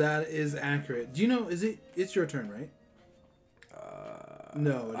absurd. But... That is accurate. Do you know? It's your turn, right?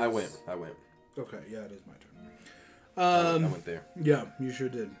 No, I went. Okay, yeah, it is my turn. I went there. Yeah, you sure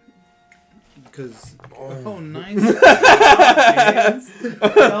did. Because nice.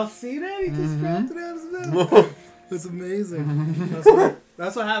 Y'all see that? He just dropped it out of his mouth. That's amazing.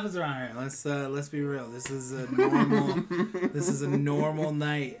 That's what happens around here. Let's be real. This is a normal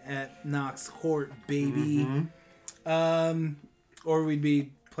night at Knox Court, baby. Or we'd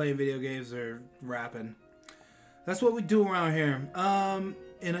be playing video games or rapping. That's what we do around here.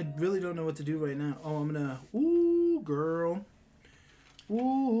 And I really don't know what to do right now. Oh, I'm gonna. Ooh, girl.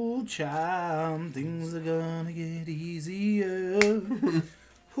 Ooh, child. Things are gonna get easier.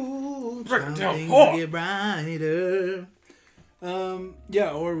 Ooh, child, things get brighter.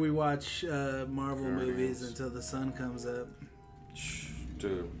 Yeah, or we watch Marvel movies until the sun comes up.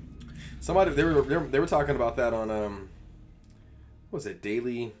 Dude, somebody they were talking about that on what was it,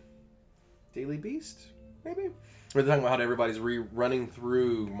 Daily Beast maybe? We're talking about how everybody's running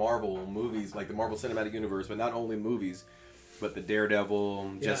through Marvel movies, like the Marvel Cinematic Universe, but not only movies, but the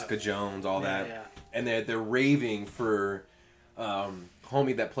Daredevil, Jessica Jones, all that, yeah. and they're raving for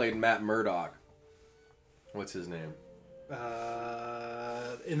homie that played Matt Murdock. What's his name?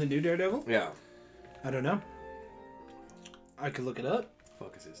 In the new Daredevil? Yeah. I don't know. I could look it up.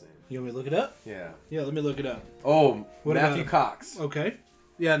 Fuck is his name? You want me to look it up? Yeah. Yeah, let me look it up. Oh, What Matthew about Cox. Okay.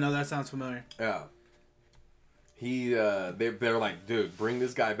 Yeah, no, that sounds familiar. Yeah. They're like, dude, bring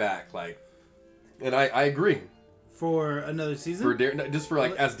this guy back. Like, and I agree. For another season? Just for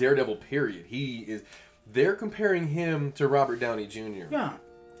like, as Daredevil, period. They're comparing him to Robert Downey Jr. Yeah.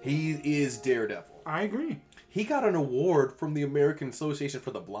 He is Daredevil. I agree. He got an award from the American Association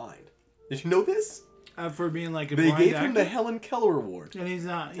for the Blind. Did you know this? For being like a They blind gave actor? him the Helen Keller Award. And he's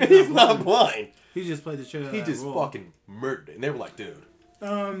not. He's not blind. He just played the shit out of He that just role. fucking murdered it. And they were like, dude,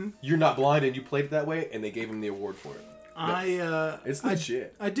 you're not blind and you played it that way, and they gave him the award for it. It's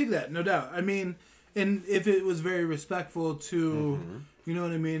legit. I dig that, no doubt. I mean, and if it was very respectful to, you know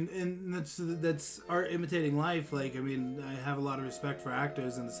what I mean, and that's art imitating life. Like, I mean, I have a lot of respect for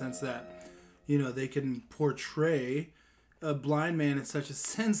actors in the sense that, you know, they can portray a blind man in such a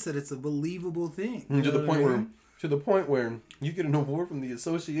sense that it's a believable thing. To the point where you get an award from the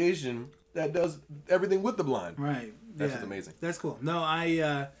association that does everything with the blind. Right. That's just amazing. That's cool. No,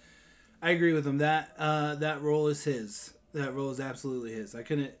 I agree with him. That role is his. That role is absolutely his. I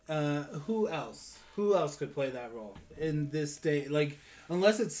couldn't. Who else? Who else could play that role in this day? Like,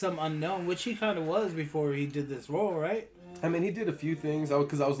 unless it's some unknown, which he kind of was before he did this role, right? I mean, he did a few things.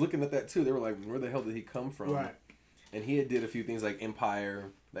 Because I was looking at that too. They were like, "Where the hell did he come from?" Right. And he did a few things like Empire,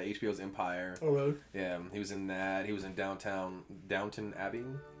 that HBO's Empire. Oh, really? Yeah, he was in that. He was in Downton Abbey.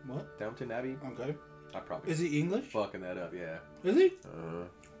 What? Downton Abbey. Okay. I probably Is he English? fucking that up. Yeah. Is he?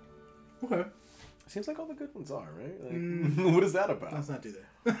 Okay. Seems like all the good ones are, right? Like, what is that about? Let's not do that.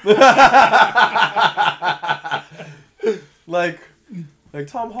 like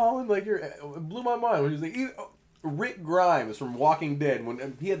Tom Holland, like it blew my mind when he was like Rick Grimes from Walking Dead,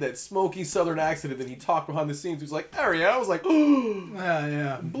 when he had that smoky Southern accent and then he talked behind the scenes. He was like, "There, yeah." I was like,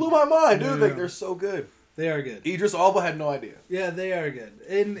 yeah. Blew my mind, dude. Yeah. Like they're so good. They are good. Idris Elba had no idea. Yeah, they are good,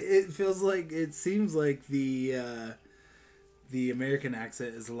 and it seems like the American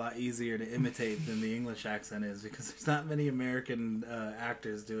accent is a lot easier to imitate than the English accent is, because there's not many American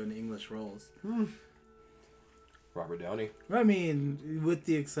actors doing English roles. Robert Downey. I mean, with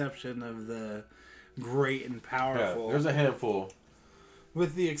the exception of the great and powerful. Yeah, there's a handful.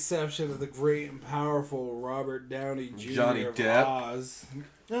 With the exception of the great and powerful Robert Downey Jr. Johnny of Depp. Oz.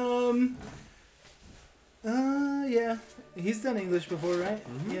 Yeah. He's done English before, right?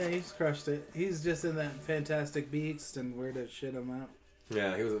 Mm-hmm. Yeah, he's crushed it. He's just in that Fantastic Beasts and Where to Shit Him Out.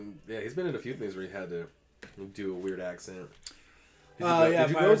 Yeah, he's been in a few things where he had to do a weird accent. Yeah, did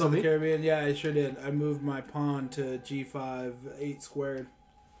you Pirates go of the to Caribbean. Yeah, I sure did. I moved my pawn to G5 8 squared.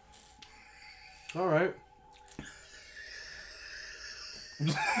 All right.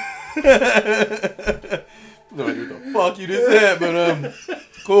 No idea what the fuck you just said, but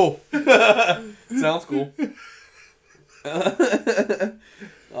cool. Sounds cool.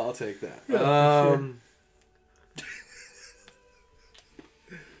 I'll take that. Yeah,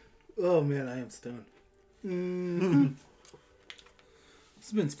 Oh man, I am stoned. This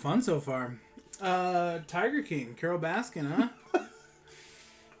has been fun so far. Tiger King, Carol Baskin, huh?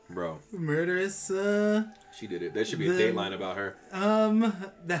 Bro. Murderous. She did it. There should be a Dateline about her.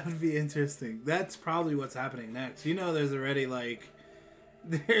 That would be interesting. That's probably what's happening next. You know, there's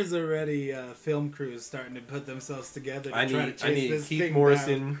already film crews starting to put themselves together to try to chase I need this Keith thing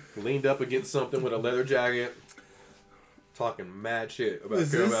Morrison down. leaned up against something with a leather jacket, talking mad shit about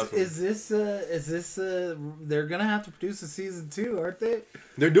Carol Baskin. Is this they're gonna have to produce a season 2, aren't they?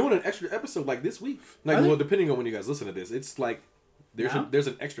 They're doing an extra episode like this week. Like, Are they? well, depending on when you guys listen to this, it's like there's Now? there's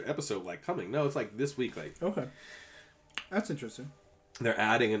an extra episode like coming. No, it's like this week. Like, Okay, that's interesting. they're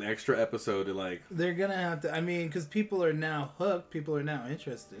adding an extra episode to like. They're gonna have to. I mean, because people are now hooked. People are now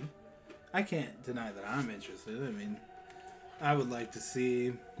interested. I can't deny that I'm interested. I mean, I would like to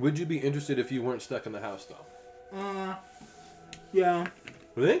see. Would you be interested if you weren't stuck in the house though? Yeah,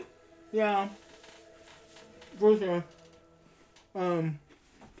 Really? yeah, for sure. I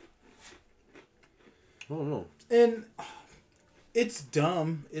don't know. And it's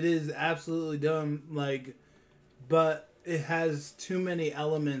dumb. It is absolutely dumb. Like, but it has too many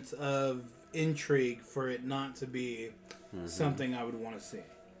elements of intrigue for it not to be something I would want to see.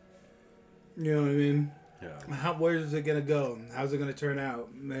 You know what I mean? Yeah. Where is it gonna go? How's it gonna turn out?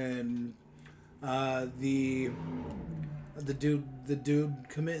 And the dude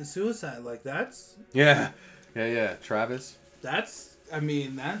committing suicide, like Yeah. Travis. I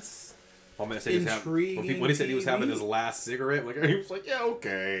mean, that's My man said when he said he was having his last cigarette, like he was like, yeah,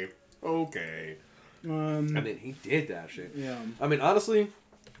 okay. And then he did that shit. Yeah. I mean, honestly,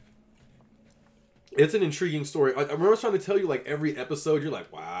 it's an intriguing story. I remember trying to tell you, like, every episode, you're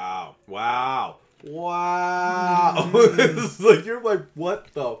like, wow. It's like, you're like,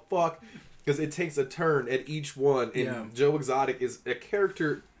 what the fuck? Because it takes a turn at each one, and Joe Exotic is a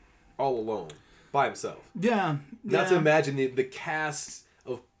character all alone, by himself. Yeah. Not to imagine the cast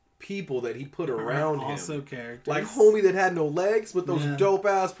of people that he put around him. Also characters. Like homie that had no legs with those dope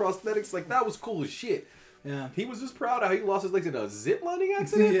ass prosthetics. Like, that was cool as shit. Yeah. He was just proud of how he lost his legs in a zip lining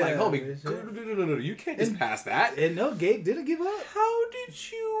accident. Yeah, like, homie, no, you can't just pass that. And no, Gabe didn't give up. How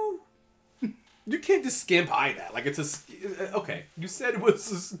did you? You can't just skim by that. Like, it's a... Okay, you said it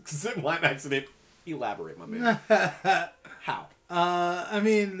was a zip line accident. Elaborate, my man. How? I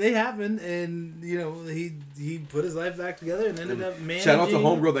mean, they happened, and you know, he put his life back together and ended up managing. Shout out to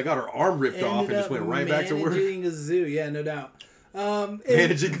homegirl that got her arm ripped off and just went right back to work. Managing a zoo, yeah, no doubt.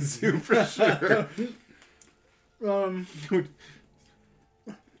 Managing a zoo for sure.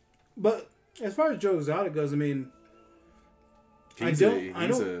 But as far as Joe Exotic goes, I mean, I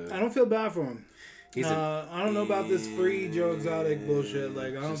don't feel bad for him. I don't know about this free Joe Exotic bullshit.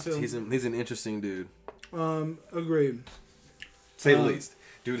 Like, I don't feel. He's an interesting dude. Agreed. Say the least.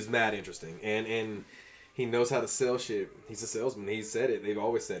 Dude is mad interesting, and he knows how to sell shit. He's a salesman. He said it. They've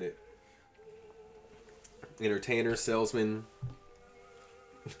always said it. Entertainer, salesman.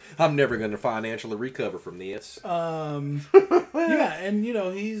 I'm never going to financially recover from this. Yeah, and you know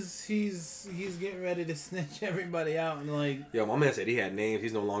he's getting ready to snitch everybody out and like. Yo, my man said he had names.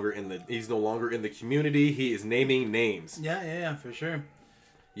 He's no longer in the community. He is naming names. Yeah, for sure.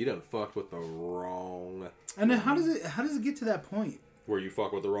 You done fucked with the wrong. And then how does it get to that point? Where you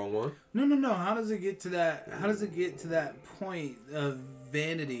fuck with the wrong one? No. How does it get to that? How does it get to that point of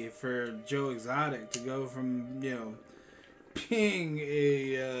vanity for Joe Exotic to go from being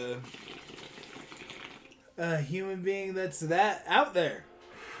a human being that's that out there?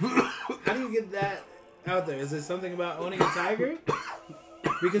 How do you get that out there? Is it something about owning a tiger?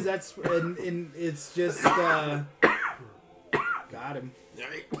 Because that's and it's just got him. Got him.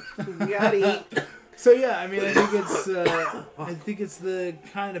 So yeah, I mean, I think it's the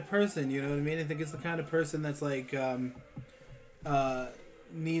kind of person, you know what I mean? I think it's the kind of person that's like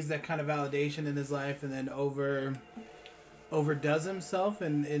needs that kind of validation in his life, and then overdoes himself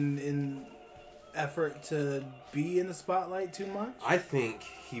in effort to be in the spotlight too much. I think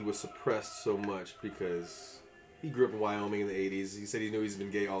he was suppressed so much because he grew up in Wyoming in the 80s. He said he knew he's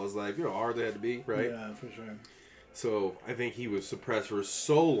been gay all his life. You know how hard that had to be, right? Yeah, for sure. So I think he was suppressed for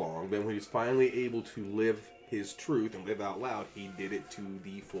so long that when he was finally able to live his truth and live out loud, he did it to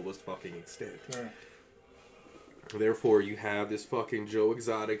the fullest fucking extent. Sure. Therefore, you have this fucking Joe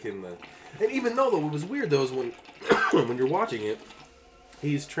Exotic in the... And even though it was weird, though, is when when you're watching it,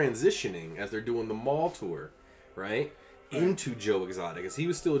 he's transitioning as they're doing the mall tour, right? Into Joe Exotic. Because he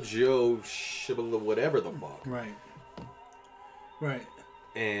was still Joe whatever the fuck. Right.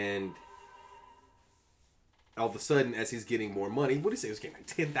 And... all of a sudden, as he's getting more money, what did he say? He was getting like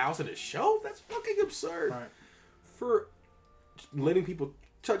 $10,000 a show? That's fucking absurd. Right. For letting people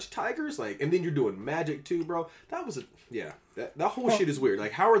touch tigers, like, and then you're doing magic too, bro. That was that whole shit is weird.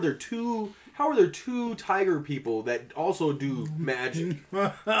 Like, how are there two tiger people that also do magic?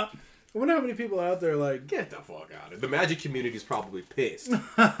 I wonder how many people out there like get the fuck out of it. The magic community is probably pissed.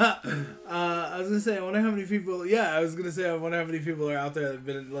 I was gonna say, I wonder how many people. Yeah, I was gonna say, I wonder how many people are out there that have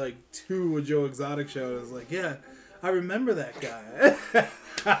been like to a Joe Exotic show. It was like, yeah, I remember that guy.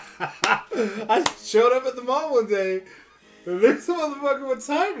 I showed up at the mall one day, and there's some motherfucker with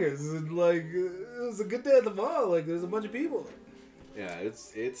tigers, and like it was a good day at the mall. Like there's a bunch of people. Yeah,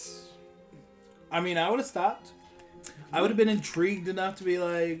 it's. I mean, I would have stopped. I would have been intrigued enough to be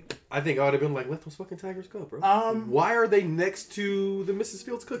like... I think I would have been like, let those fucking tigers go, bro. Why are they next to the Mrs.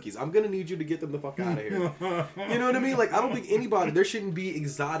 Fields cookies? I'm going to need you to get them the fuck out of here. You know what I mean? Like, I don't think anybody... There shouldn't be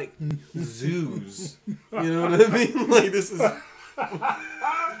exotic zoos. You know what I mean? Like, this is...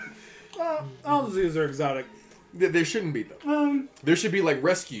 all zoos are exotic. There shouldn't be, though. There should be, like,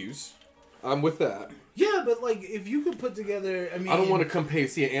 rescues. I'm with that. Yeah, but like if you could put together, I mean, I don't want to come pay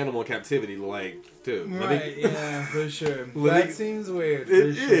see an animal in captivity, like, dude. Right? Yeah, for sure. That seems weird.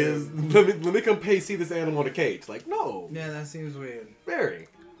 It is. Let me come pay see this animal in a cage. Like, no. Yeah, that seems weird. Very.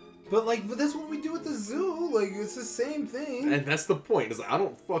 But that's what we do at the zoo. Like it's the same thing. And that's the point. Is I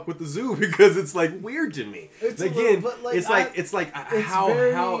don't fuck with the zoo because it's like weird to me.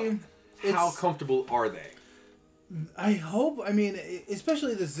 How comfortable are they? I hope. I mean,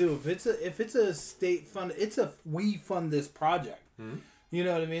 especially the zoo. If it's a state fund, we fund this project. You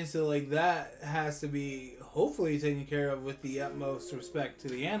know what I mean? So like that has to be hopefully taken care of with the utmost respect to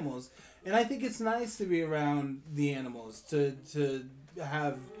the animals. And I think it's nice to be around the animals to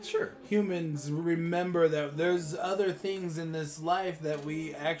have humans remember that there's other things in this life that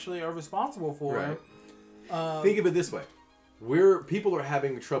we actually are responsible for. Right. Think of it this way. People are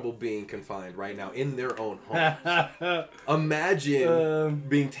having trouble being confined right now in their own homes. Imagine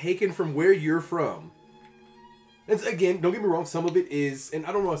being taken from where you're from. And again, don't get me wrong, some of it is, and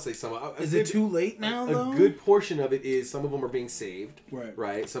I don't want to say some. Is it too late now, though? A good portion of it is some of them are being saved.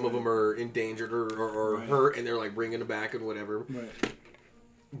 Right. Some of them are endangered or hurt, and they're like bringing them back and whatever. Right.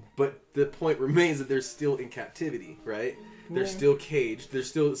 But the point remains that they're still in captivity, right? They're still caged. They're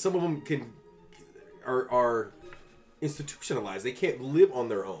still, some of them are institutionalized. They can't live on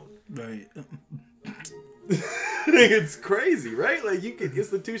their own. Right. It's crazy, right? Like, you can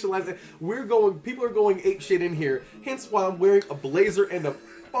institutionalize it. People are going ape shit in here. Hence why I'm wearing a blazer and a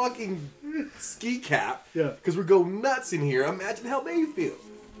fucking ski cap. Yeah. Because we're going nuts in here. Imagine how they feel.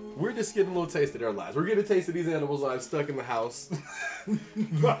 We're just getting a little taste of their lives. We're getting a taste of these animals' lives stuck in the house.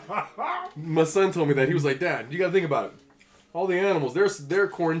 My son told me that. He was like, Dad, you gotta think about it. All the animals, they're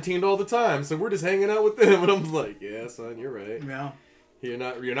quarantined all the time, so we're just hanging out with them. And I'm like, yeah, son, you're right. Yeah.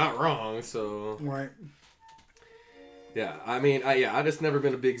 You're not wrong, so. Right. Yeah, I mean, I just never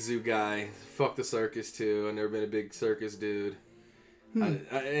been a big zoo guy. Fuck the circus, too. I've never been a big circus dude. You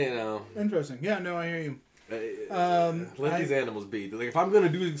know. Interesting. Yeah, no, I hear you. Let these animals be. Like, if I'm going to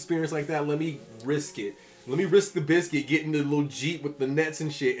do an experience like that, let me risk it. Let me risk the biscuit, get in the little Jeep with the nets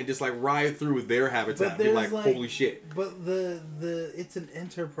and shit, and just, like, ride through their habitat. Be like, holy shit. But it's an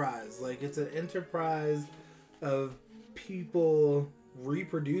enterprise. Like, it's an enterprise of people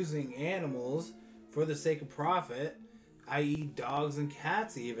reproducing animals for the sake of profit, i.e. dogs and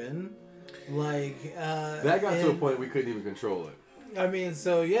cats even. Like, that got to a point we couldn't even control it. I mean,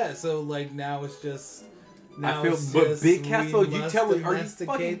 so like now it's just. But big cats, though, are you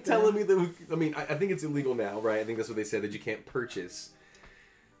fucking telling me that? I mean, I think it's illegal now, right? I think that's what they said, that you can't purchase.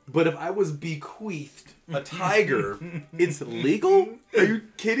 But if I was bequeathed a tiger, it's legal? Are you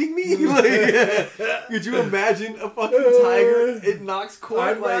kidding me? Like, could you imagine a fucking tiger? It knocks court.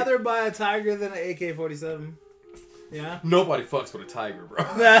 I'd rather buy a tiger than an AK-47. Yeah? Nobody fucks with a tiger, bro.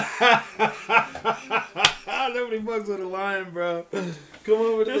 Nobody fucks with a lion, bro. Come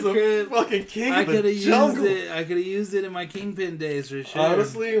over to the crib. Fucking king of the jungle. I could have used it in my Kingpin days for sure.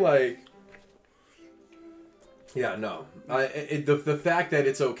 Honestly, like, yeah, no. The fact that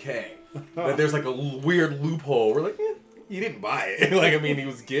it's okay, that there's like a weird loophole. We're like, you didn't buy it. Like, I mean, he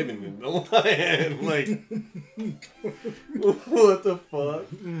was given the lion. Like, what the fuck?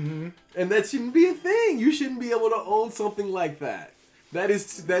 Mm-hmm. And that shouldn't be a thing. You shouldn't be able to own something like that. That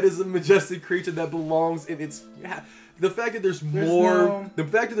is a majestic creature that belongs in its. The fact that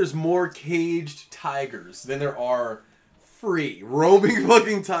there's more caged tigers than there are free roaming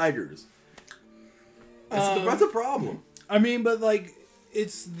fucking tigers. That's a problem. I mean, but like,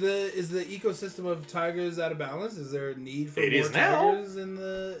 is the ecosystem of tigers out of balance? Is there a need for more tigers in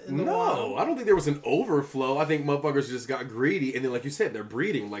the wild? No, I don't think there was an overflow. I think motherfuckers just got greedy, and then, like you said, they're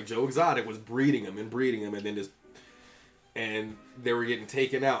breeding. Like Joe Exotic was breeding them, and then just. And they were getting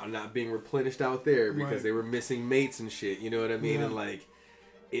taken out and not being replenished out there because they were missing mates and shit. You know what I mean? Yeah. And like,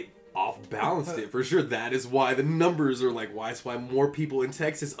 it off-balanced it for sure. That is why the numbers are like, it's why more people in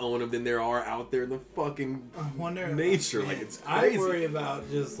Texas own them than there are out there in the fucking nature. Man, like, it's crazy. I worry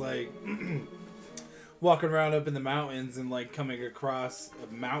about just like walking around up in the mountains and like coming across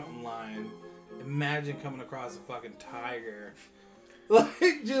a mountain lion. Imagine coming across a fucking tiger.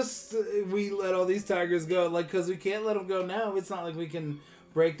 Like, just, we let all these tigers go. Like, because we can't let them go now. It's not like we can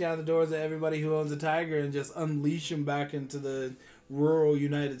break down the doors of everybody who owns a tiger and just unleash them back into the rural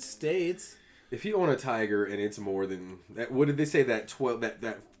United States. If you own a tiger and it's more than, what did they say, that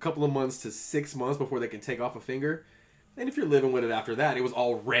couple of months to 6 months before they can take off a finger? And if you're living with it after that, it was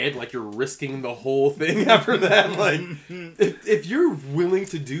all red, like you're risking the whole thing after that. Like, if you're willing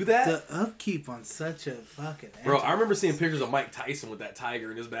to do that... The upkeep on such a fucking... Bro, I remember seeing pictures of Mike Tyson with that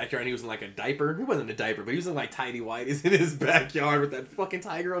tiger in his backyard, and he was in like a diaper. He wasn't in a diaper, but he was in like tidy whities in his backyard with that fucking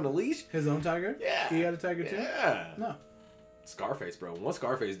tiger on a leash. His own tiger? Yeah. He had a tiger too? Yeah. No. Scarface, bro. Once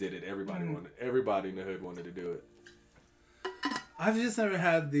Scarface did it, everybody in the hood wanted to do it. I've just never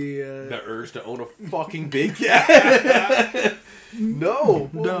had the urge to own a fucking big cat. No.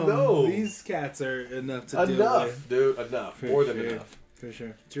 These cats are enough to deal with. Dude. Enough. More than enough. For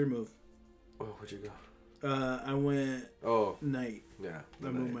sure. It's your move. Oh, where'd you go? I went night. Yeah. I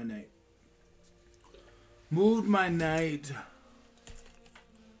moved my night. Moved my night.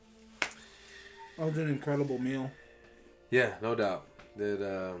 That was an incredible meal. Yeah, no doubt.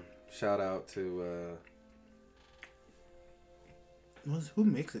 That shout out to Who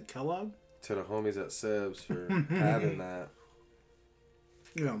makes it? Kellogg? to the homies at Seb's for having that.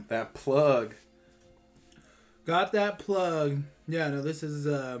 Yeah. That plug. Got that plug. Yeah, no, this is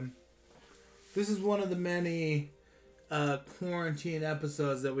one of the many quarantine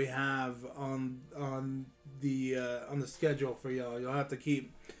episodes that we have on the schedule for y'all. You'll have to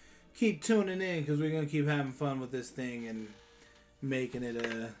keep tuning in because we're gonna keep having fun with this thing and making it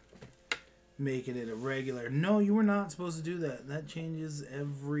a regular. No, you were not supposed to do that. That changes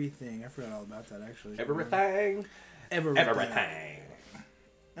everything. I forgot all about that actually. Everything.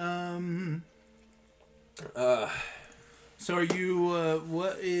 So are you?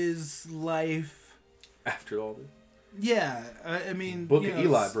 What is life After all this. Yeah, I mean, Book of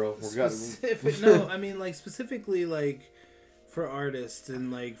Eli, bro. No, I mean, like specifically, like for artists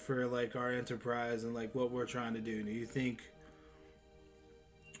and like for like our enterprise and like what we're trying to do. Do you think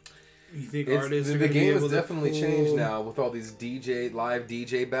artists? The game has definitely changed now with all these live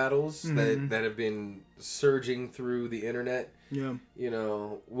DJ battles that have been surging through the internet. Yeah. You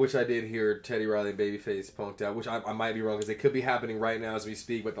know, which I did hear Teddy Riley and Babyface punked out, which I might be wrong because it could be happening right now as we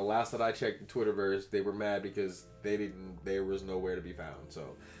speak. But the last that I checked Twitterverse, they were mad because there was nowhere to be found.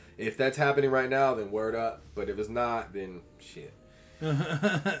 So if that's happening right now, then word up. But if it's not, then shit.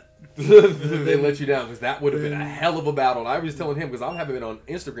 They let you down because that would have been a hell of a battle. And I was telling him because I haven't been on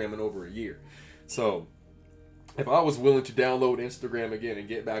Instagram in over a year. So if I was willing to download Instagram again and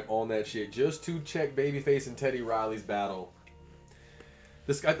get back on that shit just to check Babyface and Teddy Riley's battle.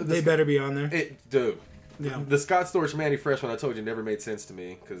 They better be on there. Dude. Yeah. The Scott Storch Manny Fresh one I told you never made sense to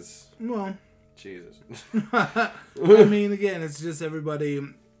me because. Well. Jesus. I mean, again, it's just everybody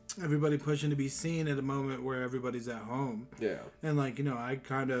pushing to be seen at a moment where everybody's at home. Yeah. And like, you know, I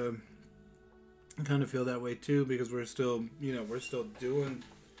kind of feel that way too because we're still doing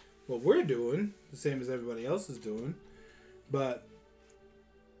what we're doing, the same as everybody else is doing. But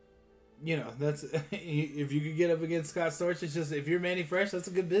you know, that's if you could get up against Scott Storch, it's just if you're Manny Fresh, that's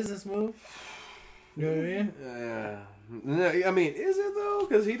a good business move. You know what I mean? Yeah. I mean, is it though?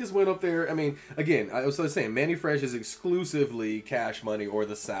 Because he just went up there. I mean, again, I was saying, Manny Fresh is exclusively Cash Money or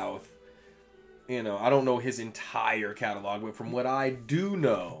the South. You know, I don't know his entire catalog, but from what I do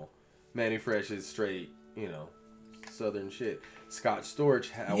know, Manny Fresh is straight, you know, Southern shit. Scott Storch,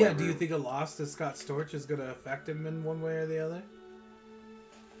 however... Yeah, do you think a loss to Scott Storch is going to affect him in one way or the other?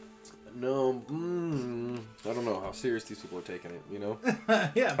 No, I don't know how serious these people are taking it, you know?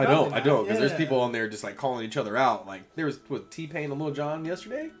 Yeah, I don't, because yeah. there's people on there just, like, calling each other out. Like, there was, T-Pain and Lil Jon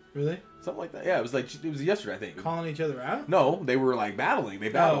yesterday? Really? Something like that. Yeah, it was yesterday, I think. Calling each other out? No, they were, like, battling. They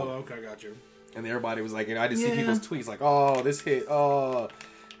battled. Oh, okay, got you. And everybody was like, and I just see people's tweets like, oh, this hit, oh.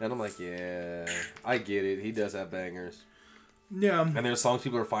 And I'm like, yeah, I get it. He does have bangers. Yeah. And there's songs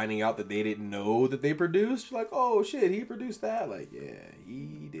people are finding out that they didn't know that they produced. Like, oh, shit, he produced that. Like, yeah,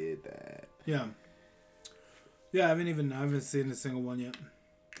 he did that. Yeah. Yeah, I haven't seen a single one yet.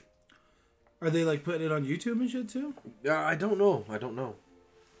 Are they, like, putting it on YouTube and shit, too? I don't know.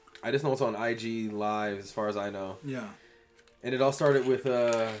 I just know it's on IG Live, as far as I know. Yeah. And it all started with,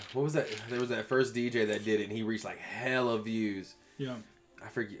 what was that? There was that first DJ that did it, and he reached, like, hella views. Yeah. I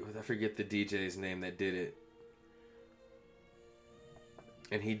forget the DJ's name that did it.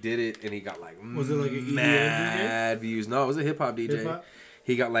 And he did it, and he got, like, was it like an EDM mad DJ? views. No, it was a hip-hop DJ. Hip-hop?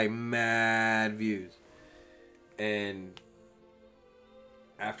 He got, like, mad views. And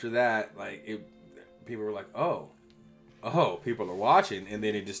after that, like, people were like, oh, people are watching. And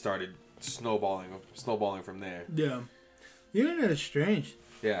then it just started snowballing from there. Yeah. The internet is strange.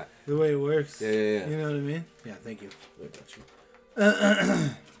 Yeah. The way it works. Yeah. You know what I mean? Yeah, thank you. I got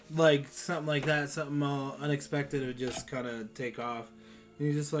you. Like, something like that, something unexpected would just kind of take off. And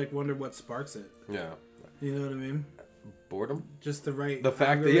you just, like, wonder what sparks it. Yeah. You know what I mean? Boredom? Just the right... The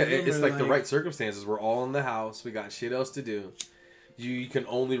fact that, it's like the right circumstances. We're all in the house. We got shit else to do. You can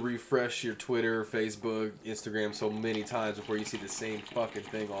only refresh your Twitter, Facebook, Instagram so many times before you see the same fucking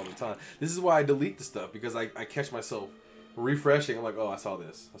thing all the time. This is why I delete the stuff, because I catch myself refreshing. I'm like, oh, I saw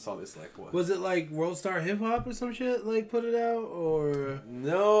this, like, what? Was it like World Star Hip Hop or some shit, like, put it out, or...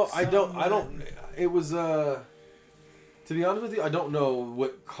 No, I don't... It was, to be honest with you, I don't know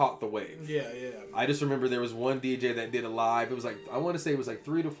what caught the wave. Yeah. I just remember there was one DJ that did a live. It was like, I want to say it was like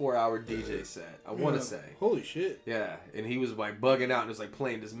 3 to 4 hour DJ set. I want to say. Holy shit. Yeah, and he was like bugging out and was like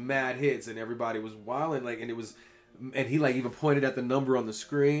playing this mad hits, and everybody was wilding, like, and he like even pointed at the number on the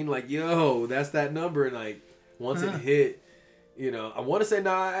screen, like, yo, that's that number, and like once it hit, you know, I want to say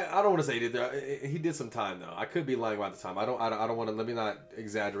I don't want to say he did that. He did some time though. I could be lying about the time. I don't want to. Let me not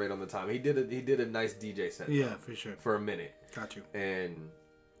exaggerate on the time. He did a nice DJ set. Yeah, for sure. For a minute. Got you. And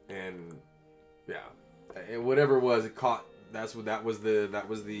yeah, and whatever it was, it caught. That's what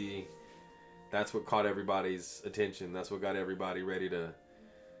caught everybody's attention. That's what got everybody ready to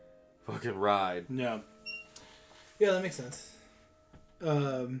fucking ride. Yeah. Yeah, that makes sense.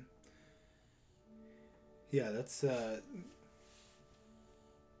 Yeah, that's.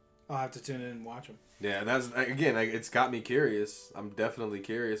 I'll have to tune in and watch them. Yeah, that's again. It's got me curious. I'm definitely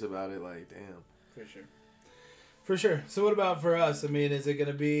curious about it. Like, damn. For sure. For sure. So, what about for us? I mean, is it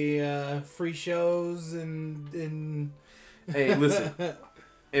gonna be free shows and? Hey, listen.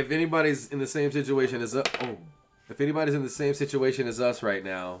 If anybody's in the same situation as if anybody's in the same situation as us right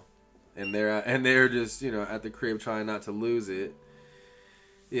now, and they're just at the crib trying not to lose it,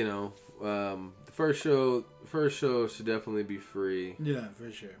 the first show should definitely be free. Yeah,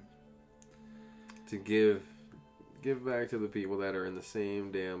 for sure. To give back to the people that are in the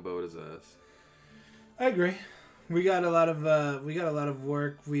same damn boat as us. I agree. We got a lot of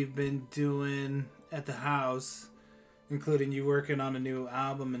work we've been doing at the house, including you working on a new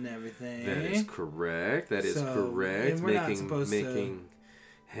album and everything. That is correct. And we're making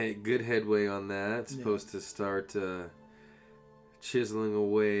good headway on that. Supposed to start chiseling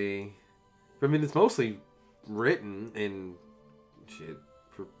away. I mean, it's mostly written and shit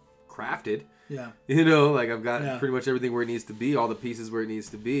crafted. Yeah. I've got pretty much everything where it needs to be, all the pieces where it needs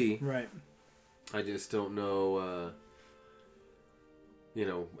to be. Right. I just don't know,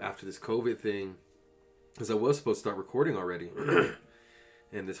 after this COVID thing, because I was supposed to start recording already,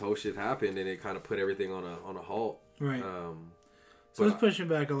 and this whole shit happened, and it kind of put everything on a halt. Right. So it's pushing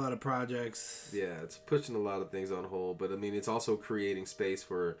back a lot of projects. Yeah, it's pushing a lot of things on hold, but I mean, it's also creating space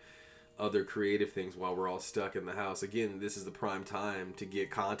for other creative things while we're all stuck in the house. Again, this is the prime time to get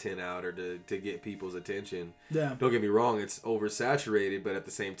content out or to get people's attention. Yeah. Don't get me wrong, it's oversaturated, but at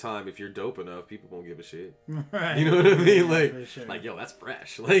the same time, if you're dope enough, people won't give a shit. Right. You know what I mean? Sure. Like, yo, that's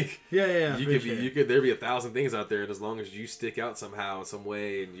fresh. Like, yeah. There'd be 1,000 things out there, and as long as you stick out somehow, some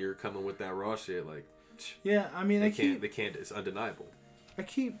way, and you're coming with that raw shit, like, yeah, I mean, they can't. It's undeniable. I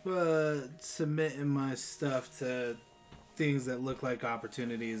keep submitting my stuff to things that look like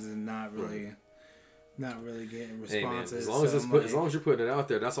opportunities and not really getting responses. Hey man, as long as you're putting it out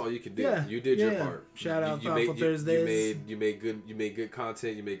there, that's all you can do. Yeah, you did your part. Shout out Thoughtful Thursdays. You made good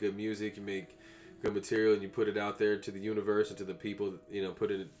content. You made good music. You make good material, and you put it out there to the universe and to the people.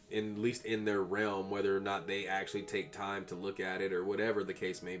 Put it in, at least in their realm, whether or not they actually take time to look at it or whatever the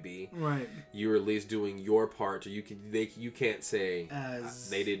case may be. Right. You're at least doing your part, or you can't say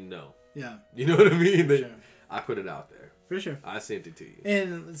they didn't know. Yeah. You know what I mean? Sure. I put it out there. For sure. I sent it to you.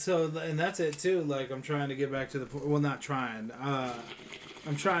 And that's it too. Like, I'm trying to get back to the point. Well, not trying.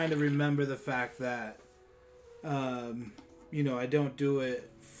 I'm trying to remember the fact that, I don't do it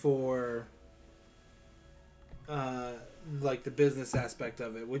for, like, the business aspect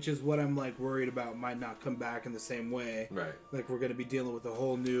of it, which is what I'm, like, worried about might not come back in the same way. Right. Like, we're going to be dealing with a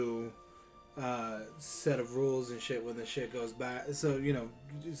whole new set of rules and shit when the shit goes back. So, and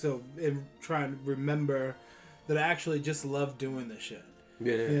trying to remember that I actually just love doing this shit.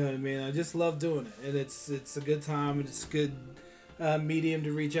 Yeah. You know what I mean? I just love doing it. And it's a good time, and it's a good medium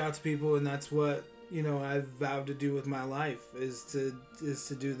to reach out to people, and that's what, I've vowed to do with my life is to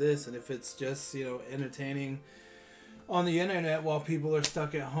do this. And if it's just, entertaining on the internet while people are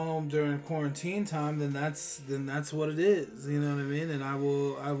stuck at home during quarantine time, then that's what it is. You know what I mean? And I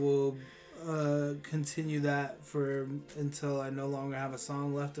will continue that until I no longer have a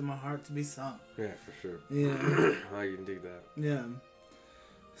song left in my heart to be sung. Yeah, for sure. Yeah. I can dig that. Yeah.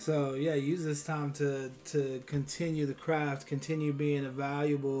 So yeah, use this time to continue the craft, continue being a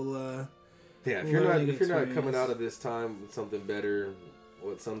valuable. If you're not coming out of this time with something better,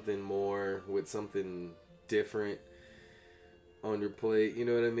 with something more, with something different on your plate, you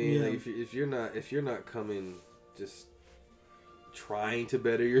know what I mean? Yeah. Like if you're not coming just trying to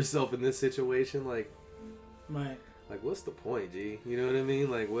better yourself in this situation, like, right, like what's the point, G? You know what I mean?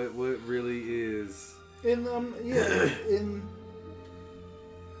 Like what really is? You're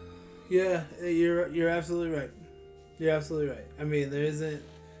absolutely right. You're absolutely right. I mean, there's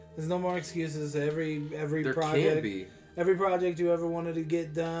no more excuses. Every There project can be. Every project you ever wanted to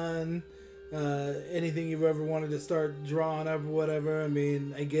get done, anything you've ever wanted to start drawing up or whatever. I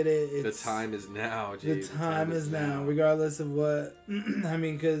mean, I get it. The time is now, G. The time is now, regardless of what. I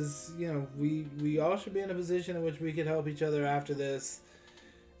mean, because, we all should be in a position in which we could help each other after this.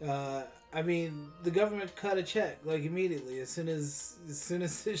 I mean, the government cut a check, like, immediately. As soon as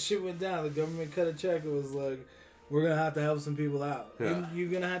this shit went down, the government cut a check. It was like, we're going to have to help some people out. Yeah. And you're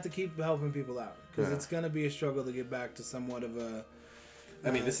going to have to keep helping people out. Because it's going to be a struggle to get back to somewhat of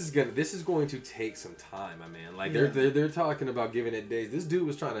I mean, this is going to take some time, my man. Like they're talking about giving it days. This dude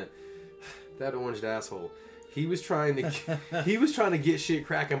was trying to, that orange asshole. He was trying to get shit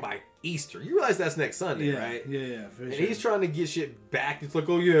cracking by Easter. You realize that's next Sunday, right? Yeah, for and sure. he's trying to get shit back. It's like,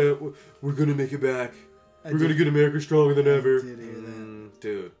 oh yeah, we're gonna make it back. We're gonna get America stronger than ever. I did hear that.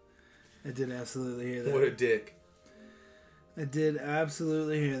 Dude. I did absolutely hear that. What a dick. I did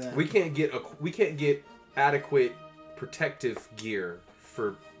absolutely hear that. We can't get adequate protective gear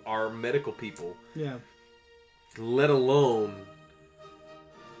for our medical people. Yeah. Let alone,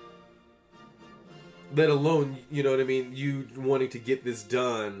 you know what I mean, you wanting to get this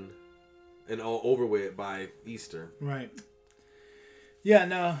done and all over with by Easter. Right. Yeah,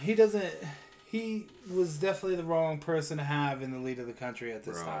 no, he doesn't. He was definitely the wrong person to have in the lead of the country at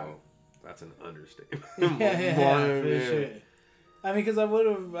this time. That's an understatement. yeah, for sure. I mean, because I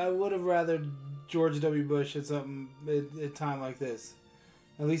would have rather George W. Bush at something at a time like this.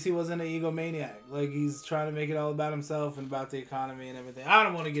 At least he wasn't an egomaniac. Like, he's trying to make it all about himself and about the economy and everything. I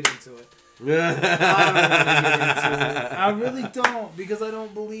don't want to get into it. I really don't, because I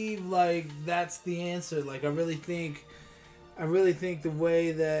don't believe like that's the answer. Like, I really think the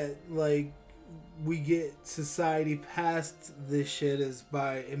way that like we get society past this shit is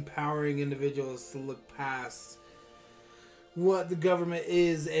by empowering individuals to look past what the government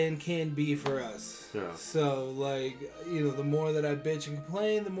is and can be for us. Yeah. So, like, you know, the more that I bitch and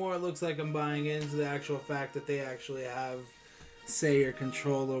complain, the more it looks like I'm buying into the actual fact that they actually have say or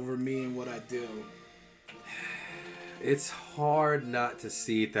control over me and what I do. It's hard not to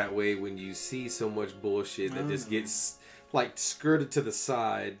see it that way when you see so much bullshit that just gets like skirted to the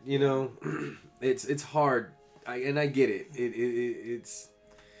side, you know. It's hard, I get it. It's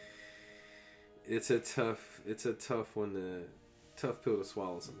a tough pill to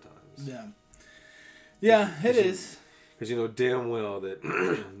swallow sometimes. Yeah, it is. Because you know damn well that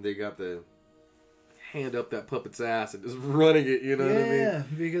they got the hand up that puppet's ass and just running it. You know what I mean? Yeah,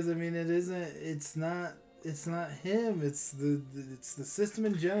 because I mean it's not him. It's the system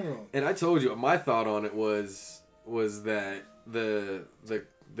in general. And I told you my thought on it was that the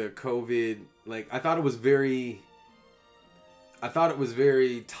COVID, like I thought it was very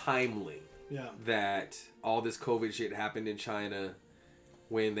timely. Yeah. That all this COVID shit happened in China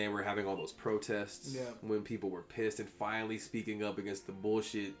when they were having all those protests. Yeah. When people were pissed and finally speaking up against the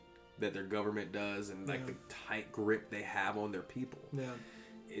bullshit that their government does and like the tight grip they have on their people. Yeah.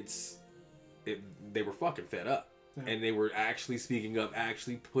 They were fucking fed up. Yeah. And they were actually speaking up,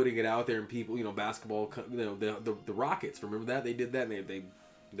 actually putting it out there, and people, you know, basketball, you know, the Rockets. Remember that they did that, and they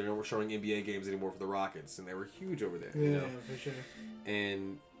weren't showing NBA games anymore for the Rockets, and they were huge over there. Yeah, you know? for sure.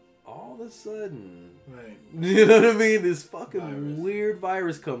 And all of a sudden, right? You know what I mean? This fucking weird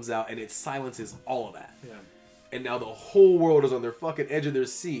virus comes out, and it silences all of that. Yeah. And now the whole world is on their fucking edge of their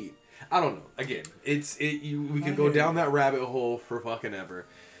seat. I don't know. Again, we could go down that rabbit hole for fucking ever,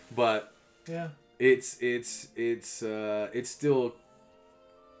 but yeah. It's still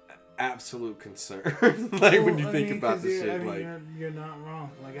absolute concern. Like when you think about this shit, like you're not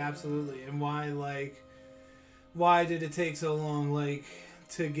wrong. Like absolutely. And why did it take so long? Like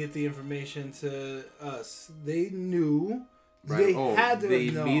to get the information to us? They knew. Right. They had to. They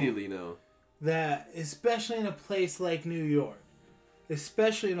immediately know that, especially in a place like New York,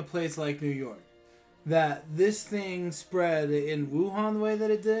 that this thing spread in Wuhan the way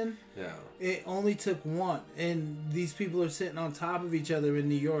that it did. Yeah. It only took one, and these people are sitting on top of each other in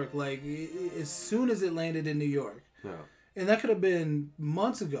New York. Like as soon as it landed in New York, yeah. And that could have been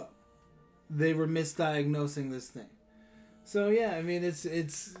months ago. They were misdiagnosing this thing. So yeah, I mean it's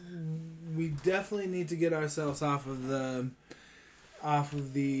we definitely need to get ourselves off of the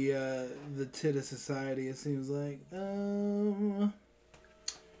tit of society. It seems like.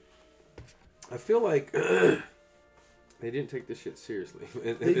 I feel like they didn't take this shit seriously,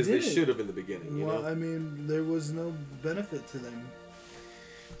 as they should have in the beginning. You know? I mean, there was no benefit to them.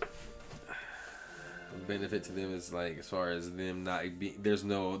 Benefit to them is like as far as them not being. There's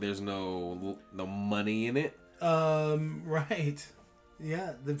no money in it. Right.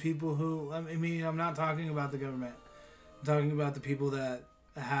 Yeah, the people who. I mean, I'm not talking about the government. I'm talking about the people that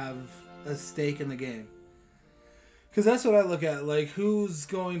have a stake in the game. Because that's what I look at. Like, who's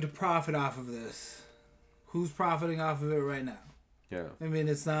going to profit off of this? Who's profiting off of it right now? Yeah. I mean,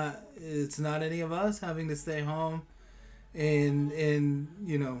 it's not any of us having to stay home, and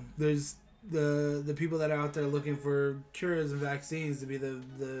you know, there's the people that are out there looking for cures and vaccines to be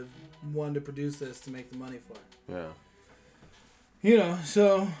the one to produce this to make the money for it. Yeah. You know,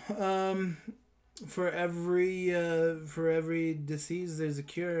 so for every disease there's a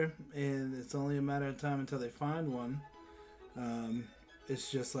cure, and it's only a matter of time until they find one. it's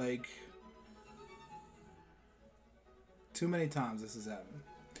just like too many times this has happened.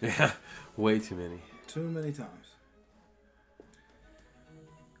 Yeah, way too many. Too many times.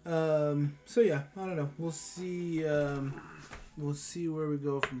 So yeah, I don't know. We'll see. We'll see where we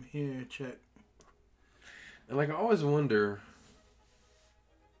go from here. Check. And like I always wonder.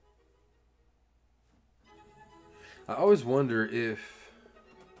 If.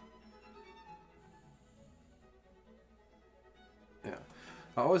 Yeah.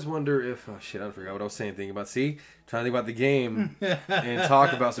 I always wonder if. Oh shit! I forgot what I was saying. Thinking about. See, trying to think about the game and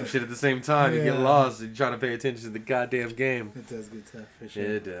talk about some shit at the same time. You get lost. And you're trying to pay attention to the goddamn game. It does get tough for sure.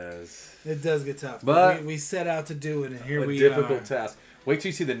 It does. It does get tough. But we set out to do it, and here we are. A difficult task. Wait till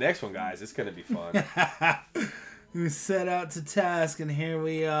you see the next one, guys. It's gonna be fun. We set out to task, and here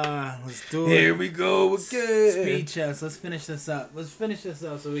we are. Let's do it. Here we go again. Speed chess. Let's finish this up.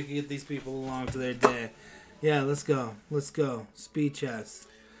 So we can get these people along to their day. Yeah, let's go. Speed chess.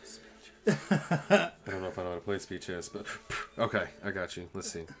 I don't know if I know how to play speed chess, but okay, I got you.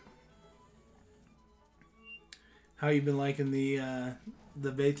 Let's see. How you been liking the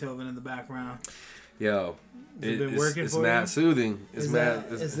Beethoven in the background? Yo, it's mad soothing. Is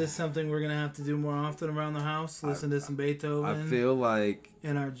this something we're gonna have to do more often around the house? Listen to some Beethoven. I feel like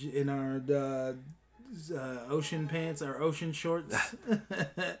in our ocean pants, our ocean shorts.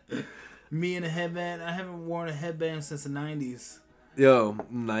 Me in a headband. I haven't worn a headband since the 90s. Yo,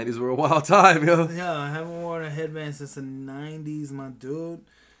 90s were a wild time, yo. Yeah, I haven't worn a headband since the 90s, my dude.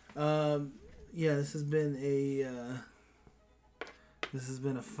 Yeah, this has been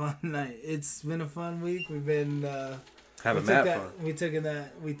a fun night. It's been a fun week. We've been having that fun. We took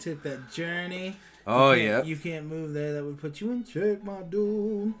that journey. Oh yeah. You can't move there. That would put you in check, my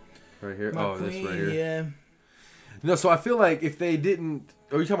dude. Right here. My this queen, right here. Yeah. No, so I feel like if they didn't.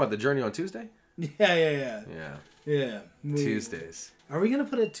 Oh, you talking about the journey on Tuesday? Yeah. Tuesdays. Are we gonna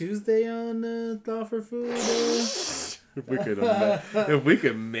put a Tuesday on Thought for Food? If we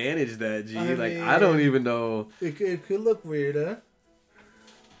could manage that, G. I don't even know. It could look weird, huh?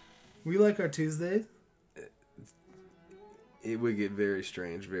 We like our Tuesdays. It would get very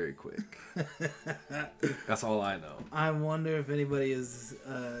strange very quick. That's all I know. I wonder if anybody is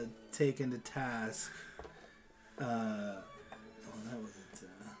taken to task. That wasn't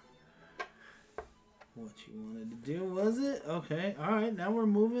what you wanted to do, was it? Okay, all right. Now we're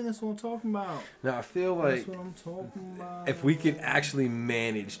moving. That's what I'm talking about. Now I feel like that's what I'm talking about. If we could actually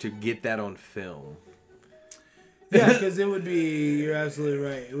manage to get that on film. Yeah, because it would be. You're absolutely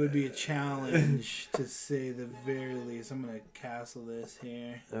right. It would be a challenge to say the very least. I'm gonna castle this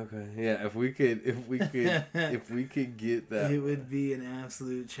here. Okay. Yeah. If we could get that. It would be an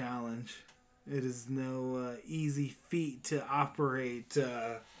absolute challenge. It is no easy feat to operate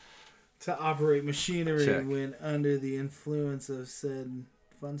machinery Check. when under the influence of said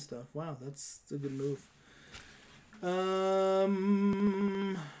fun stuff. Wow, that's a good move. I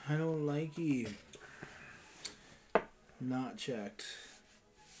don't like you. Not checked.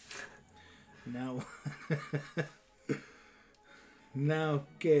 Now. Now,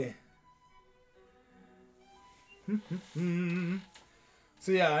 okay.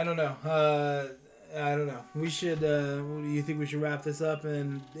 So yeah, I don't know. We should. Do you think we should wrap this up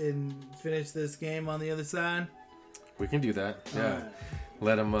and finish this game on the other side? We can do that. Yeah. Right.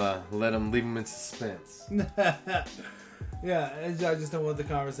 Let them leave them in suspense. Yeah, I just don't want the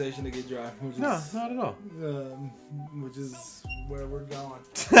conversation to get dry. No, not at all. Which is where we're going.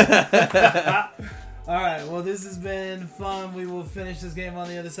 All right. Well, this has been fun. We will finish this game on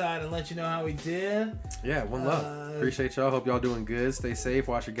the other side and let you know how we did. Yeah, one love. Appreciate y'all. Hope y'all doing good. Stay safe.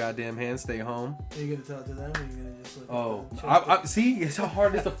 Wash your goddamn hands. Stay home. Are you gonna talk to them? Or are you gonna just look? I see. It's how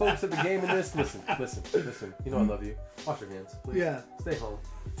hard it is to focus at the game in this. Listen. You know I love you. Wash your hands, please. Yeah. Stay home.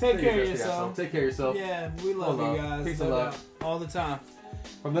 Take care of yourself. Take care of yourself. Yeah, we love you guys. Peace and love. All the time.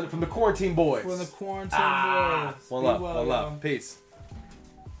 From the quarantine boys. From the quarantine boys. One love. Peace.